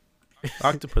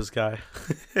 octopus guy.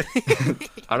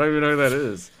 I don't even know who that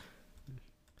is.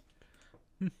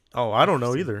 Oh, I don't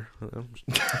know either.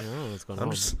 What's going I'm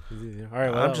on? just- All right,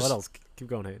 I'm what just- else? Keep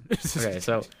going, Hayden. Okay,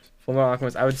 so Full Metal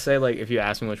Alchemist, I would say, like, if you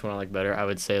ask me which one I like better, I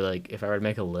would say, like, if I were to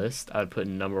make a list, I would put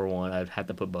number 1. I'd have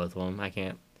to put both of them. I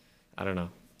don't know.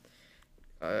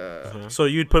 So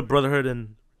you'd put Brotherhood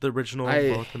in the original?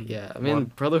 I mean, one?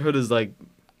 Brotherhood is, like,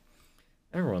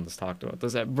 everyone's talked about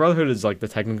this. Brotherhood is, like,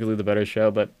 technically the better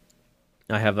show, but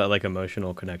I have that, like,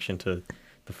 emotional connection to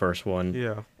the first one.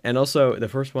 Yeah. And also, the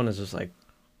first one is just, like,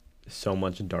 so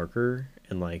much darker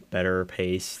and, like, better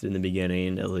paced in the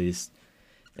beginning, at least.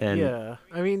 And yeah,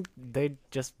 I mean, they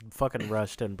just fucking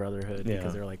rushed in Brotherhood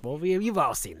because they're like, well, you've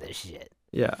all seen this shit.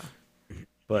 yeah.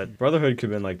 But Brotherhood could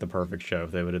have been, like, the perfect show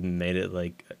if they would have made it,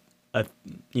 like, a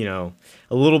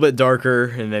little bit darker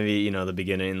and maybe, the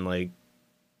beginning, like,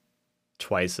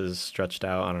 twice as stretched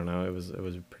out. I don't know. It was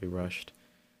pretty rushed.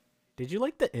 Did you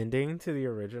like the ending to the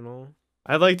original?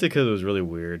 I liked it because it was really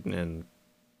weird and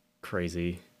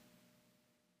crazy.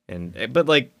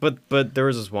 But there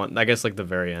was this one, I guess, like, the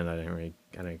very end, I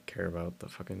didn't care about the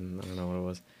fucking, I don't know what it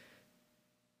was.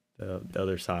 The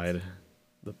other side,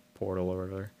 the portal or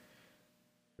whatever.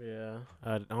 Yeah.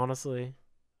 Honestly,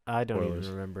 I don't Spoilers.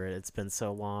 even remember it. It's been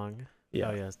so long. Yeah.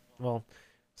 Oh, yes. Well,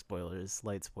 spoilers,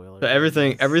 light spoilers. So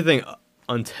everything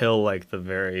until, like, the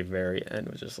very, very end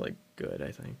was just, like, good,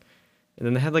 I think. And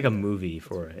then they had, like, a movie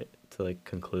for it to, like,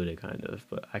 conclude it, kind of.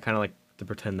 But I kind of like to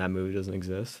pretend that movie doesn't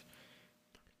exist.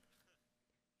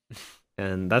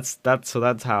 And that's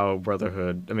how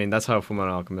Brotherhood. I mean, that's how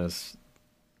Fullmetal Alchemist,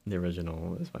 the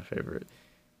original, is my favorite,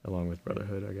 along with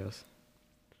Brotherhood, I guess.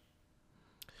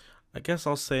 I guess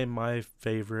I'll say my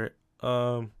favorite.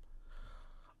 I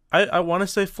want to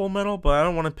say Full Metal, but I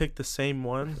don't want to pick the same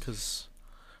one because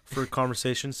for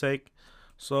conversation's sake.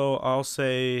 So I'll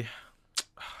say,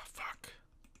 fuck.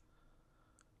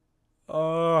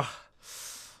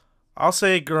 I'll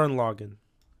say Gurren Lagann.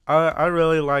 I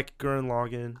really like Gurren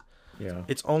Lagann. Yeah.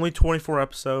 It's only 24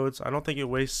 episodes. I don't think it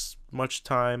wastes much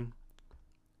time.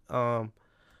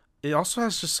 It also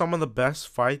has just some of the best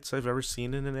fights I've ever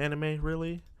seen in an anime,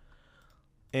 really.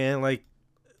 And, like,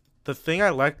 the thing I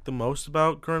like the most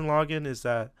about Gurren Lagann is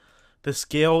that the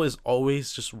scale is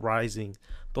always just rising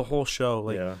the whole show.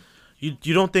 Like, yeah.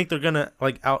 you don't think they're gonna,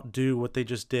 like, outdo what they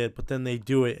just did, but then they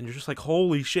do it, and you're just like,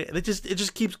 holy shit! And it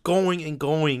just keeps going,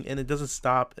 and it doesn't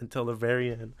stop until the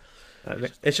very end.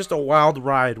 It's just a wild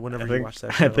ride whenever you watch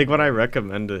that show. I think when I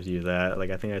recommended you that, like,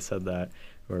 I think I said that,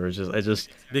 where it's just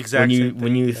the exact same thing,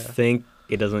 when you think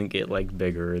it doesn't get, like,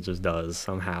 bigger, it just does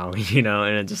somehow, and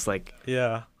it just, like,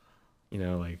 yeah,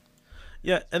 like,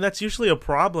 yeah, and that's usually a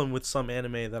problem with some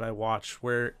anime that I watch,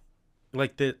 where,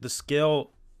 like, the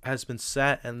scale has been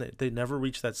set and they never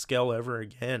reach that scale ever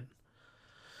again.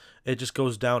 It just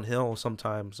goes downhill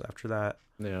sometimes after that.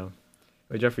 Yeah.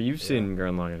 Wait, Jeffrey, you've seen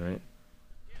Gurren Lagann, right?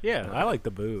 Yeah, I like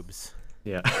the boobs.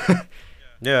 Yeah.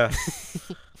 Yeah.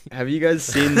 Have you guys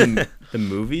seen the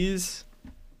movies?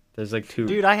 There's, like, 2.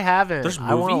 Dude, I haven't. There's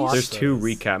I wanna movies? watch There's 2 those.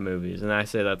 recap movies, and I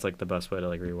say that's, like, the best way to,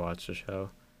 like, rewatch the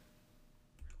show.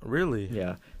 Really?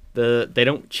 Yeah. They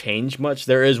don't change much.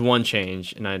 There is one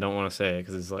change, and I don't want to say it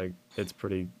because it's, like, it's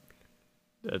pretty.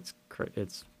 It's cool.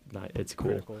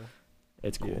 Critical.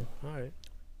 It's cool. Yeah. All right.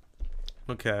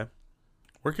 Okay.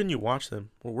 Where can you watch them?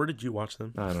 Or where did you watch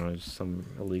them? I don't know, just some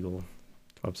illegal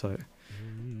website.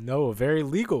 No, a very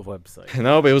legal website.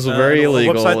 No, but it was a very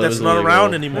illegal. A website that's not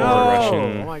around anymore.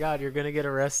 Oh my God, you're gonna get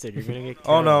arrested. You're gonna get killed.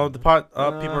 Oh no, the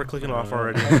people are clicking off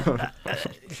already.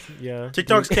 Yeah.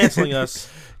 TikTok's canceling us.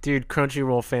 Dude,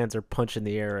 Crunchyroll fans are punching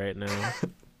the air right now.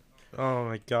 Oh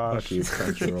my gosh. Fuck you,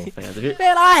 Crunchyroll fans.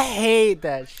 Man, I hate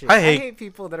that shit. I I hate hate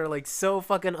people that are like so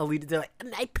fucking elite. They're like,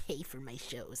 I pay for my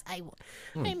shows. I'm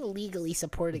legally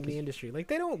supporting the industry. Like,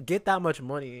 they don't get that much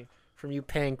money from you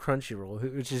paying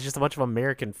Crunchyroll, which is just a bunch of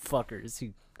American fuckers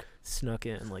who snuck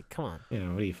in. Like, come on. Yeah,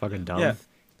 what are you, fucking dumb? Yeah. You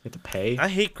have to pay? I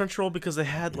hate Crunchyroll because they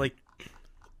had like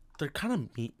they're kind of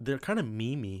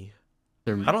memey.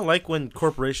 I don't like when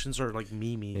corporations are like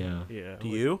memey. Yeah. Yeah. Do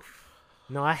you?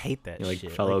 No, I hate that Like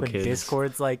shit. fellow like when kids.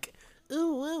 Discord's like,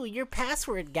 Ooh, your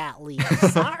password got leaked.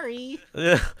 Sorry.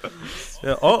 Yeah.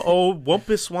 Yeah.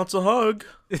 Wumpus wants a hug.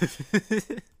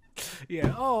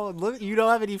 yeah, oh, look, you don't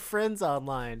have any friends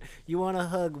online. You want to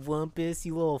hug Wumpus,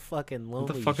 you little fucking lonely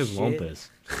What the fuck is shit. Wumpus?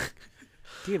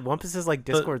 Dude, Wumpus is like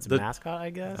Discord's the- mascot, I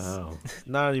guess. Oh.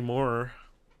 Not anymore.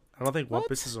 I don't think What?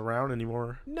 Wumpus is around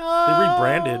anymore. No. They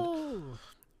rebranded.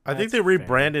 I think That's they fair.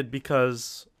 rebranded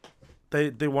because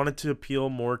they wanted to appeal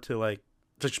more to like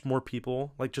just more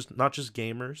people, like just not just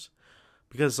gamers,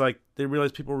 because like they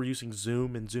realized people were using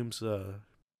Zoom and Zoom's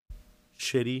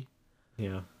shitty.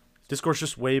 Yeah. Discord's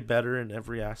just way better in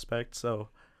every aspect, so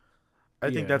I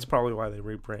think Yeah. that's probably why they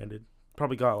rebranded.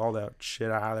 Probably got all that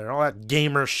shit out of there, all that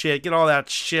gamer shit. Get all that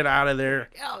shit out of there.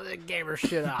 Get all the gamer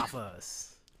shit off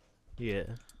us. Yeah.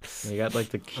 They got like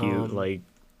the cute Um, like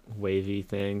wavy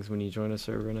things when you join a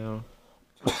server now.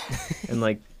 And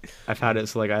like I've had it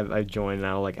so like I've joined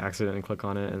now, like accidentally click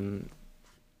on it and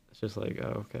it's just like,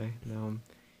 oh okay, now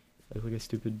I look like a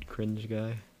stupid cringe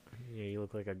guy. Yeah, you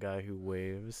look like a guy who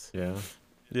waves. Yeah.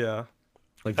 Yeah,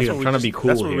 Like that's dude, what I'm we trying to just- be cool.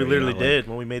 That's what here, we you literally know, did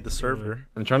when we made the server.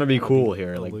 I'm trying to be cool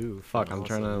here. Like Aloof fuck, and I'm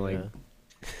trying to awesome,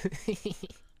 like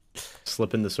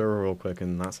slip in the server real quick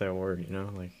and not say a word, you know?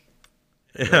 Like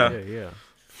Yeah. yeah.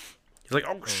 He's like,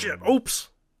 oh shit, oops.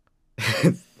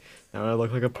 now I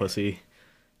look like a pussy.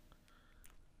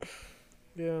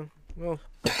 Yeah. Well,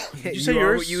 Did you say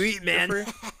yours? you eat, man.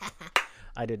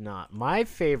 I did not. My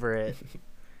favorite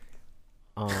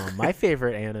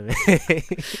anime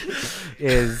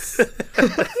is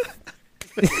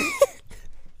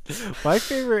my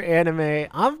favorite anime.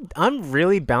 I'm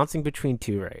really bouncing between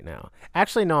two right now.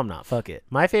 Actually, no, I'm not. Fuck it.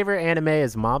 My favorite anime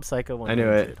is Mob Psycho 100. I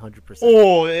knew it. 100%.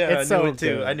 Oh yeah, It's I knew so it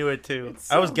too. good. I knew it too.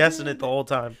 It's I was so guessing good. it the whole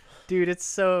time. Dude, it's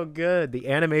so good. The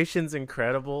animation's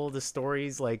incredible. The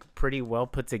story's like pretty well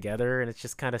put together, and it's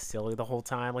just kind of silly the whole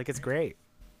time. Like, it's great.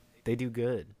 They do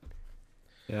good,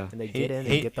 Yeah. and they get in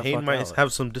and get the Hayden fuck might out.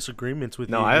 have some disagreements with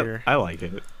No, you here. I like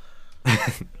it.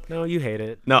 No, you hate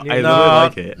it. No, You- I no, really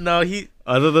like it. No, he.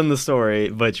 Other than the story,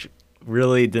 which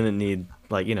really didn't need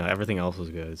like, you know, everything else was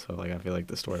good. So like I feel like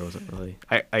the story wasn't really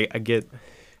I get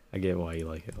why you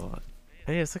like it a lot.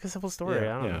 Hey, it's like a simple story.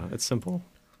 Yeah. I don't Yeah, know. it's simple.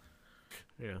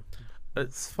 Yeah.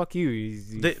 It's fuck you,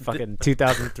 you They- fucking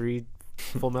 2003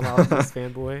 Full Metal Alchemist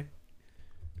fanboy.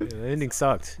 Yeah, the ending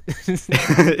sucked.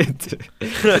 It did.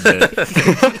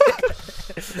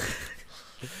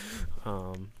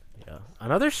 Yeah.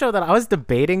 Another show that I was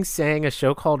debating saying a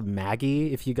show called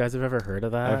Maggie. If you guys have ever heard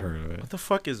of that, I've heard of it. What the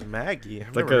fuck is Maggie?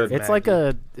 I've Like never a- heard of it's like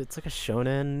Maggie. it's like a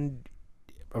shonen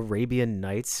Arabian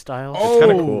Nights style. Oh, It's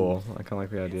kind of cool. I kind of like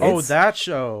the idea. Oh, It's- that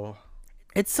show.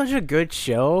 It's such a good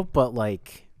show, but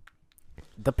like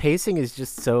the pacing is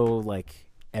just so like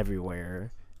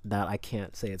everywhere that I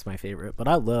can't say it's my favorite. But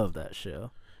I love that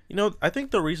show. You know, I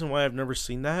think the reason why I've never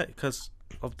seen that because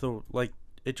of the like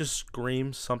it just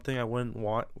screams something I wouldn't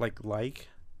want like.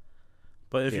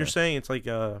 But if Yeah. you're saying it's like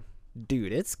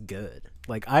Dude, it's good.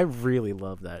 Like I really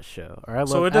love that show. Or I love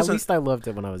So it at doesn't- least I loved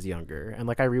it when I was younger, and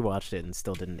like I rewatched it and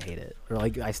still didn't hate it, or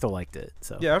like I still liked it.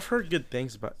 So yeah, I've heard good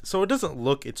things about it. So it doesn't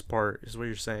look its part is what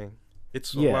you're saying.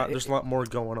 It's a Yeah, lot there's a lot more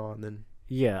going on than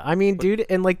yeah. I mean, dude,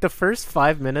 in like the first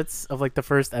 5 minutes of like the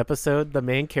first episode, the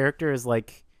main character is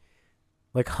like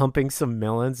humping some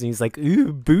melons, and he's like,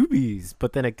 "Ooh, boobies!"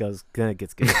 But then it gets good.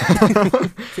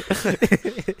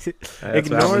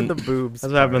 Ignore the boobs.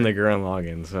 That's what happened to Gurren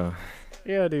Lagann. So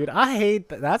Yeah, dude, I hate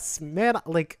that. That's man.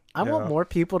 Like, I want Yeah. more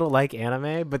people to like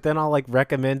anime, but then I'll like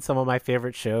recommend some of my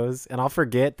favorite shows, and I'll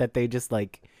forget that they just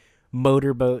like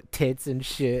motorboat tits and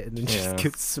shit, and then Yeah. just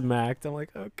get smacked. I'm like,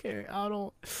 okay, I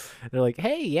don't. They're like,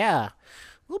 hey, yeah, a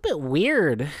little bit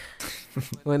weird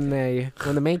when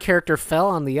the main character fell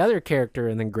on the other character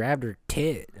and then grabbed her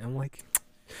tit. I'm like,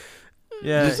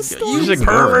 Yeah, you just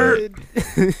pervert.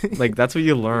 Like that's what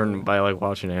you learn by like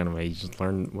watching anime. You just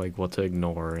learn like what to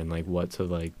ignore and like what to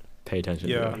like pay attention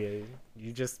to. Yeah,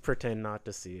 you just pretend not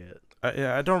to see it.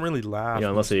 I don't really laugh.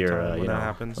 Unless you're when that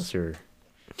happens. unless you're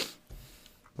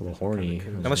a little horny.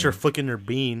 Unless you're flicking your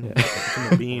bean. Flicking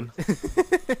the bean.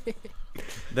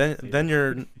 Then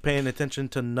you're paying attention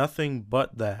to nothing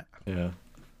but that. Yeah.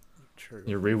 True.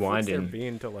 You're rewinding. Their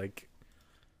bean to like.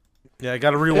 Yeah, I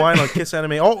gotta rewind on Kiss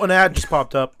Anime. Oh, an ad just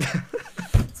popped up.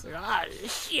 It's like,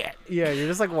 shit. Yeah, you're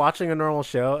just like watching a normal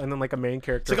show, and then like a main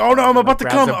character. It's like, oh no, I'm about to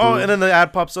come. Oh, and then the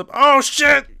ad pops up. Oh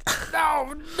shit!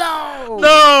 No,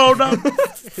 not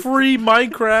free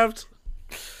Minecraft.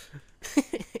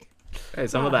 Hey,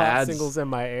 some of the ads singles in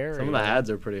my area. Some of the ads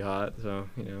are pretty hot, so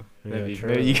maybe true.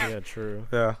 maybe you, True.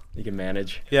 Yeah, you can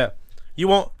manage. Yeah, you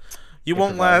won't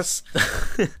last.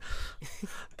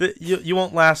 You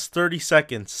won't last 30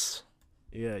 seconds.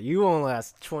 Yeah, you won't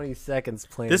last 20 seconds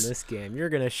playing this game. You're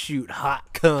gonna shoot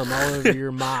hot cum all over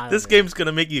your mind. This game's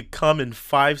gonna make you come in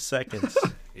 5 seconds.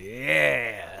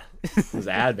 Yeah. This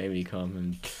ad made me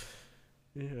come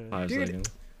in 5 seconds.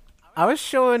 I was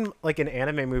showing like an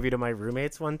anime movie to my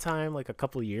roommates one time, like a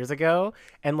couple years ago,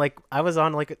 and like I was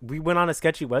on like we went on a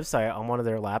sketchy website on one of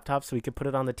their laptops so we could put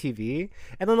it on the TV,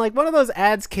 and then like one of those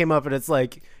ads came up and it's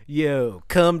like, "Yo,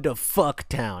 come to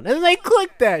Fucktown," and then they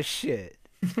clicked that shit.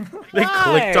 They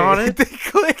clicked on it. They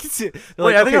clicked it.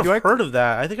 Wait, I think I've heard of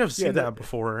that. I think I've seen that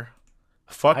before.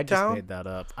 Fucktown? I just made that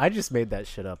up. I just made that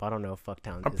shit up. I don't know if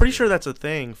Fucktown. I'm pretty sure that's a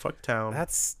thing. Fucktown.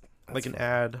 That's like an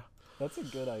ad. That's a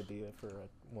good idea for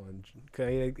one.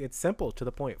 It's simple to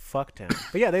the point. Fucktown.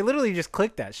 But yeah, they literally just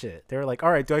clicked that shit. They were like,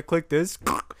 "All right, do I click this?"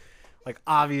 Like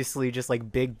obviously, just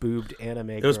like big boobed anime.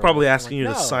 It was probably asking you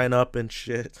to sign up and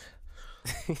shit.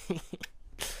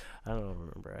 I don't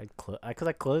remember. Because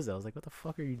I closed it. I was like, "What the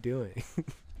fuck are you doing?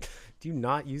 Do you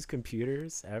not use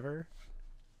computers ever?"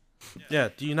 Yeah.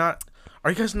 Do you not? Are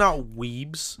you guys not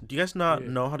weebs? Do you guys not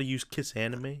know how to use Kiss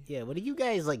Anime? Yeah. What do you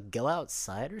guys like? Go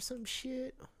outside or some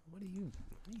shit? What do you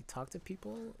talk to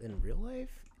people in real life?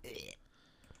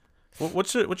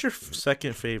 What's your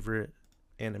second favorite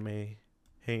anime,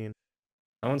 Hayne?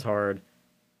 That one's hard.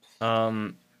 I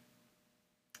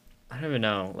don't even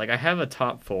know. Like I have a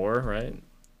top 4, right?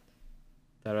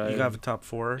 You have a top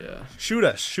 4? Yeah. Shoot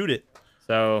it.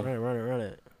 So run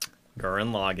it.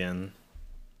 Gurren Lagann.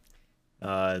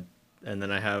 And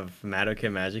then I have Madoka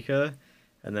Magica,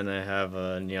 and then I have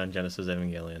Neon Genesis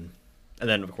Evangelion, and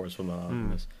then of course Fullmetal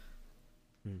Alchemist.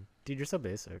 Dude, you're so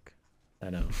basic.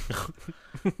 I know.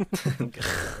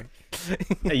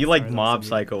 Hey, you like Mob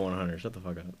Psycho 100? Shut the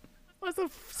fuck up. What the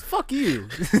fuck you?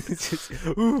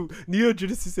 Ooh, Neon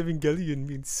Genesis Evangelion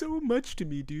means so much to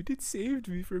me, dude. It saved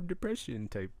me from depression.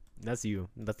 Type. That's you.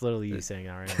 That's literally you saying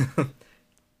that right now.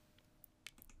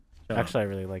 Actually, I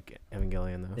really like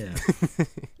Evangelion though. Yeah.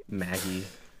 Maggie.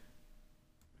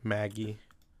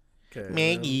 Okay,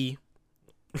 Maggie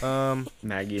and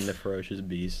the Ferocious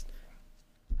Beast.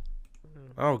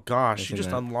 Oh gosh, you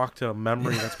just unlocked a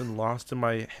memory that's been lost in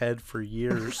my head for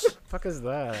years. Fuck is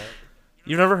that?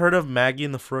 You've never heard of Maggie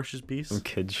and the Ferocious Beast? Some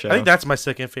kid show. I think that's my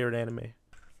second favorite anime.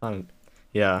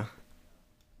 Yeah.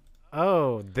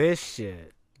 Oh, this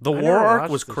shit. The war arc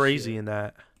was crazy in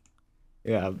that.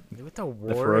 Yeah. With the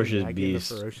Ferocious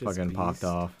Beast fucking popped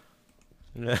off.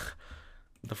 Yeah.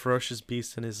 The Ferocious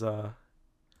Beast and his chi.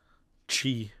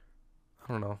 I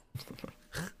don't know.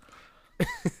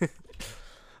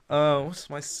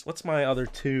 What's my other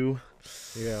 2?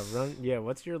 Yeah,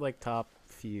 what's your like top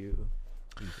few?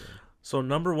 So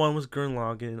number 1 was Gurren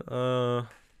Lagann.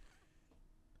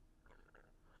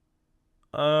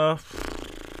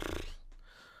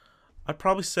 I'd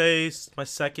probably say my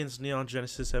second's Neon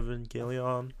Genesis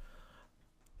Evangelion.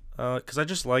 Cause I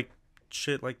just like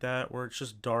shit like that where it's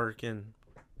just dark and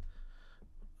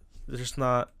there's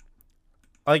not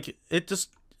like it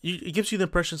gives you the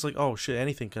impression it's like, oh shit,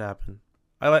 anything could happen.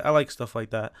 I like stuff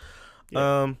like that.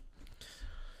 Yeah.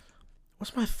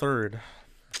 What's my third?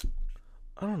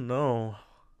 I don't know.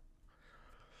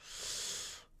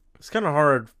 It's kind of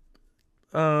hard.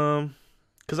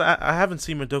 Cause I haven't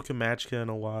seen Madoka Magica in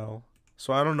a while,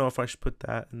 so I don't know if I should put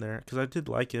that in there. Cause I did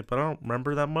like it, but I don't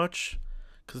remember that much.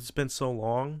 Cause it's been so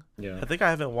long. Yeah. I think I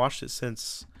haven't watched it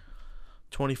since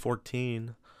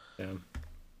 2014. Yeah.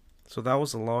 So that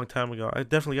was a long time ago. I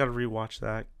definitely got to rewatch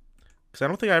that. Cause I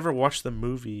don't think I ever watched the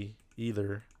movie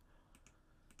either.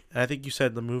 And I think you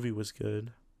said the movie was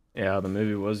good. Yeah, the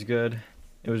movie was good.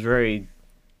 It was very,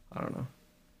 I don't know.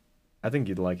 I think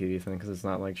you'd like it, Ethan, because it's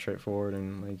not like straightforward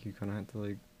and like you kind of have to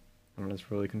like, I don't know, it's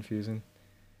really confusing.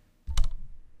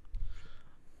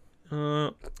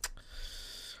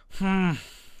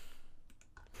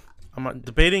 I'm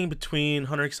debating between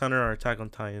Hunter x Hunter or Attack on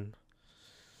Titan.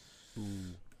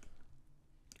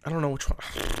 I don't know which one.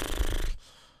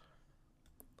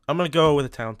 I'm gonna go with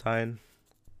Attack on Titan.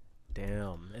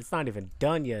 Damn, it's not even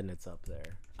done yet, and it's up there.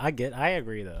 I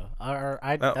agree though. That's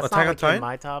Attack not on like Titan? in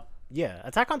my top. Yeah,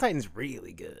 Attack on Titan's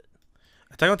really good.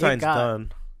 Attack on Titan's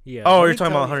done. Yeah. Oh, let you're me talking tell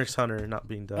about you- Hunter x Hunter not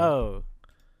being done. Oh,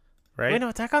 right? wait, no,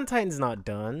 Attack on Titan's not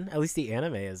done. At least the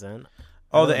anime isn't.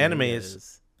 Oh, I know the the anime manga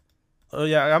is. Oh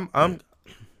yeah,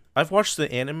 I've watched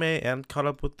the anime and caught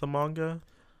up with the manga.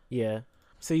 Yeah.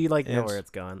 So you know And- where it's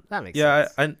going. That makes Yeah,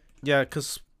 sense.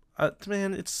 cause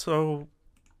man, it's so.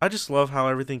 I just love how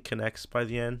everything connects by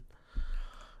the end.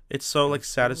 It's so like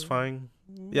satisfying.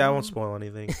 Yeah, I won't spoil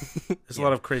anything. There's a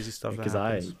lot of crazy stuff that Because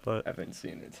happens, but haven't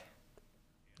seen it.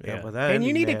 yeah, but that and you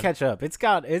ending, need man, to catch up.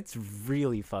 It's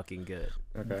really fucking good.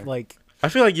 Okay. Like, I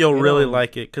feel like you'll really know-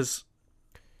 like it because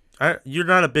you're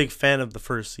not a big fan of the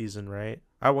first season, right?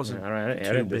 I wasn't. I too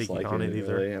didn't big dislike on it it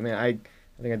either. really. I mean, I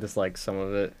think I disliked some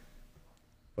of it,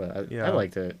 but I Yeah.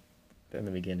 liked it in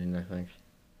the beginning. I think.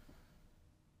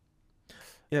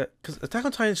 Yeah, because Attack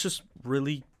on Titan is just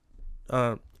really,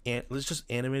 it's just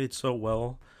animated so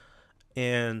well,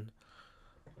 and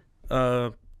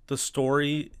the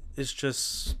story is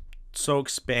just so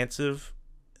expansive,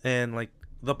 and like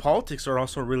the politics are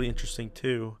also really interesting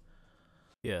too.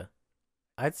 yeah.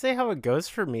 I'd say how it goes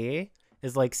for me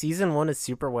is like season 1 is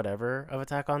super whatever of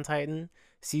Attack on Titan.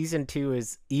 Season 2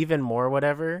 is even more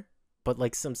whatever, but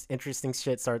like some interesting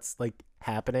shit starts like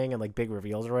happening and like big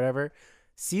reveals or whatever.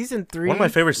 Season 3, One of my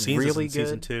favorite scenes really is in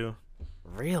season good. 2.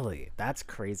 Really? That's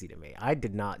crazy to me. I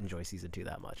did not enjoy season 2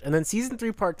 that much. And then season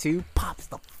 3 part 2 pops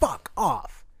the fuck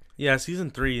off. Yeah,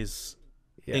 season 3 is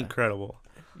Yeah. incredible.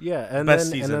 Yeah, and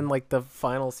Best then season. like the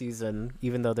final season,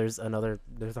 even though there's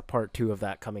a part 2 of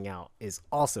that coming out, is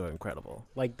also incredible.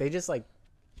 Like they just like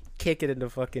kick it into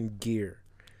fucking gear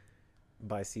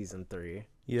by season 3.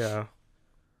 Yeah,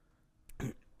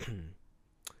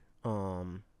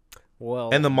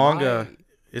 Well, and the manga,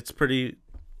 it's pretty.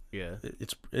 yeah.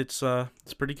 It's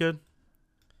pretty good.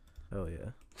 Oh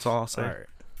yeah. That's all I'll say. All right.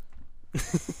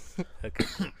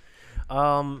 Okay.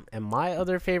 And my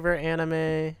other favorite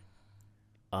anime,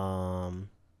 I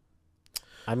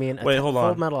mean, Wait, hold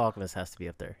on. Full Metal Alchemist has to be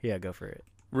up there. Yeah, go for it.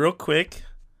 Real quick,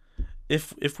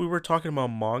 if we were talking about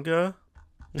manga,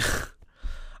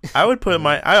 I would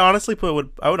honestly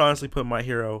put My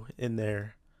Hero in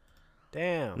there.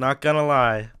 Damn. Not gonna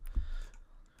lie.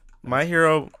 My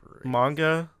Hero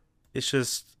manga, it's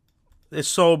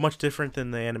so much different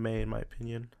than the anime in my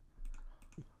opinion.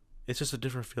 It's just a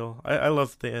different feel. I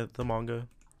love the manga.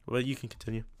 But you can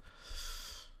continue.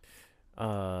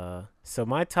 So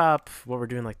my top, what we're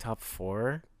doing, like top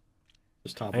 4.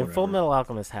 Just top. I mean, Full whatever. Metal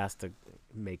Alchemist has to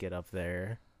make it up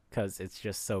there because it's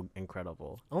just so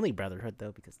incredible. Only Brotherhood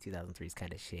though, because 2003 is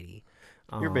kind of shitty.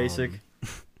 You're basic.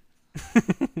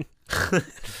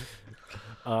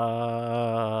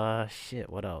 Shit.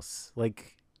 What else?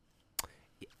 Like,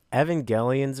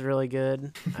 Evangelion's really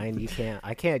good.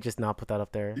 I can't just not put that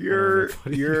up there. You're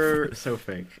so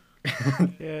fake.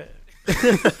 Yeah.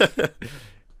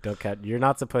 You're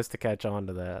not supposed to catch on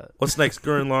to that. What's next,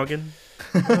 Gurren Lagann?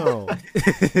 No.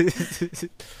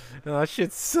 No, that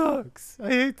shit sucks. I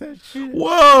hate that shit.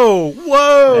 Whoa!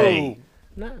 Hey,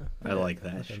 No. I like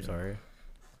that I'm shit. sorry.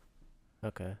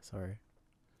 Okay, sorry.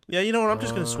 Yeah, you know what? I'm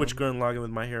just gonna switch Gurren Lagann with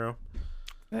My Hero.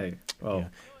 Hey, well, Yeah.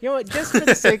 You know what? Just for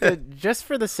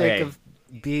the sake Hey. of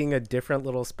being a different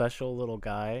little special little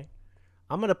guy,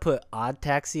 I'm gonna put Odd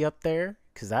Taxi up there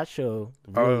because that show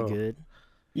really Oh. good.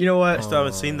 you know what? I still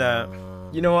haven't seen that.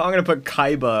 You know what? I'm gonna put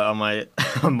Kaiba on my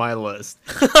on my list.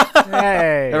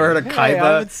 Hey, Ever heard of hey, Kaiba? I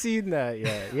haven't seen that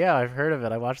yet. Yeah, I've heard of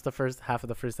it. I watched the first half of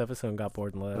the first episode and got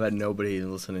bored and I left. bet nobody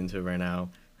listening to it right now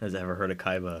has ever heard of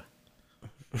Kaiba.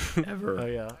 Ever. Oh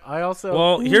yeah, I also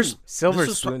Well, here's- Silver this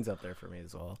is- Spoon's up there for me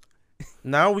as well.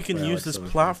 Now we can Yeah, I use like this Silver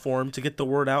Spoon. platform to get the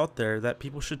word out there that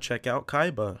people should check out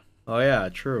Kaiba. Oh yeah,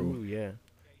 true. Ooh yeah,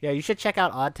 yeah. You should check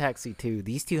out Odd Taxi too.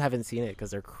 These two haven't seen it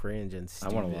because they're cringe and I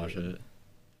stupid. want to watch it.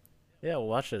 Yeah, we'll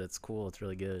watch it. It's cool. It's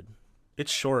really good.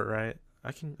 It's short, right?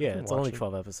 I can. I Yeah, can it's watch only it.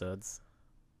 12 episodes.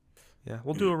 Yeah,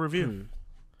 we'll do a review.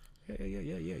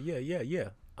 Yeah.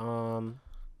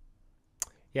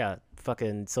 Yeah,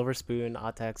 fucking Silver Spoon,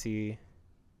 Odd Taxi.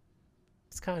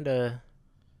 It's kind of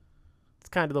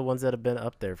the ones that have been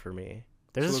up there for me.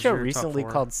 There's So a those show are your top recently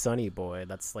 4. called Sunny Boy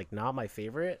that's like not my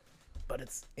favorite, but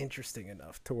it's interesting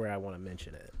enough to where I want to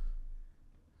mention it.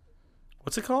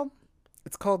 What's it called?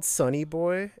 It's called Sunny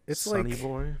Boy. It's Sunny like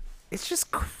Boy. it's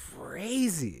just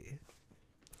crazy.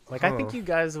 Like I think Huh. you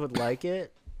guys would like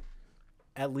it.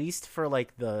 at least for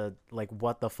like the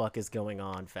what the fuck is going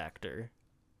on factor.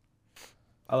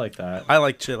 I like that. I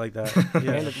like shit like that.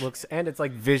 Yeah. And it's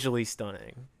like visually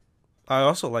stunning. I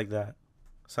also like that.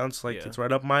 Sounds like it's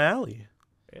right up my alley.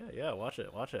 Yeah, watch it.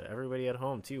 Everybody at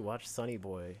home too, watch Sunny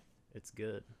Boy. It's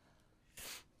good.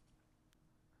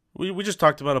 We just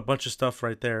talked about a bunch of stuff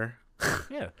right there.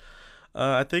 Yeah.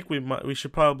 I think we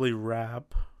should probably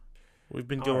wrap. We've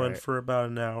been going for about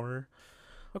an hour.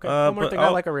 Okay, one more thing. I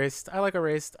like erased.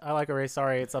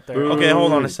 Sorry, it's up there. Okay,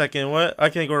 hold on a second. What? I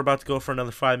think we're about to go for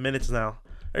another 5 minutes now.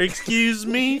 Excuse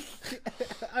me?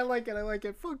 I like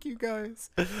it. Fuck you guys.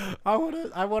 I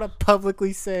wanna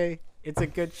publicly say it's a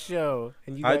good show.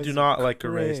 And you guys I do not like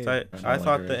Erased. I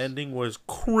thought the ending was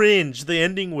cringe. The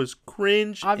ending was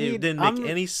cringe. It didn't make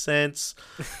any sense.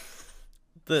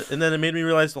 And then it made me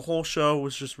realize the whole show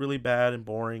was just really bad and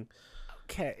boring.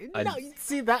 Okay. No,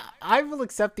 see that I will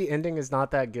accept the ending is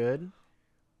not that good,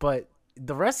 but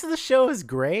the rest of the show is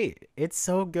great. It's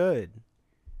so good.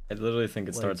 I literally think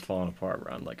it starts falling apart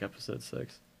around like episode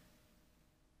 6.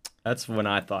 That's when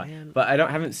I thought. Man. But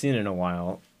I haven't seen it in a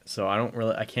while, so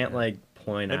I can't like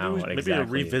point out exactly. Maybe a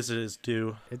revisit is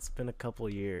due. It's been a couple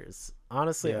years.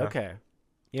 Honestly, okay.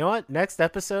 You know what? Next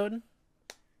episode,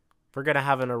 we're going to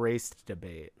have an Erased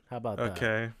debate. How about that?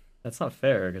 Okay. That's not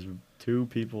fair because 2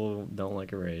 people don't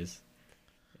like Erased.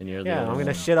 And you're I'm going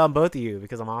to shit on both of you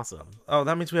because I'm awesome. Oh,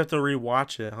 that means we have to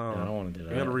rewatch it, huh? Yeah, I don't want to do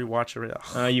that. We got to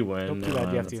rewatch it. You win. Don't do that.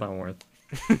 You have to. It's not worth.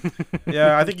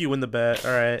 Yeah, I think you win the bet.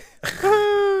 All right.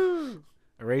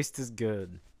 Erased is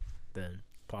good. Then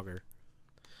Pogger.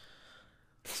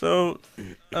 So,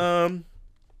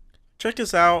 check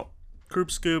us out, Group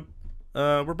Scoop.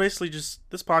 We're basically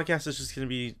this podcast is just going to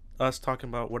be us talking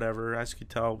about whatever. As you can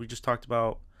tell, we just talked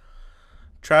about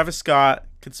Travis Scott,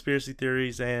 conspiracy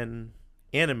theories, and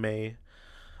anime.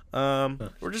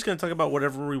 We're just going to talk about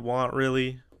whatever we want,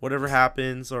 really. Whatever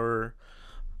happens, or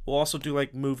we'll also do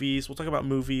like movies. We'll talk about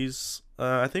movies.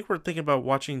 I think we're thinking about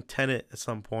watching Tenet at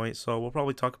some point, so we'll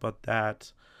probably talk about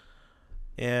that.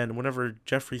 And whenever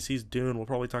Jeffrey sees Dune, we'll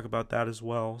probably talk about that as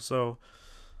well. So,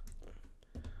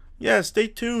 yeah, stay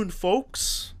tuned,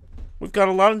 folks. We've got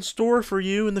a lot in store for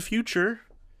you in the future.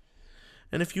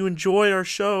 And if you enjoy our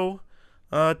show,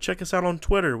 check us out on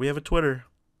Twitter. We have a Twitter,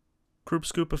 Group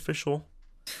Scoop Official.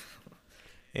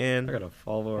 And I gotta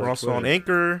follow we're also Twitter. on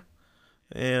Anchor,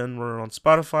 and we're on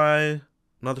Spotify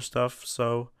and other stuff.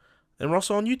 So, and we're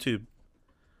also on YouTube.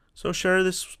 So share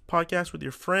this podcast with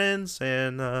your friends,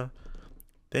 and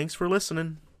thanks for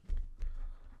listening.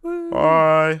 Woo.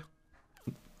 Bye.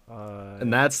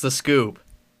 And that's the scoop.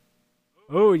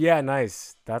 Oh yeah,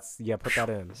 nice. Put that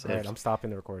in. All right, I'm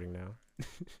stopping the recording now.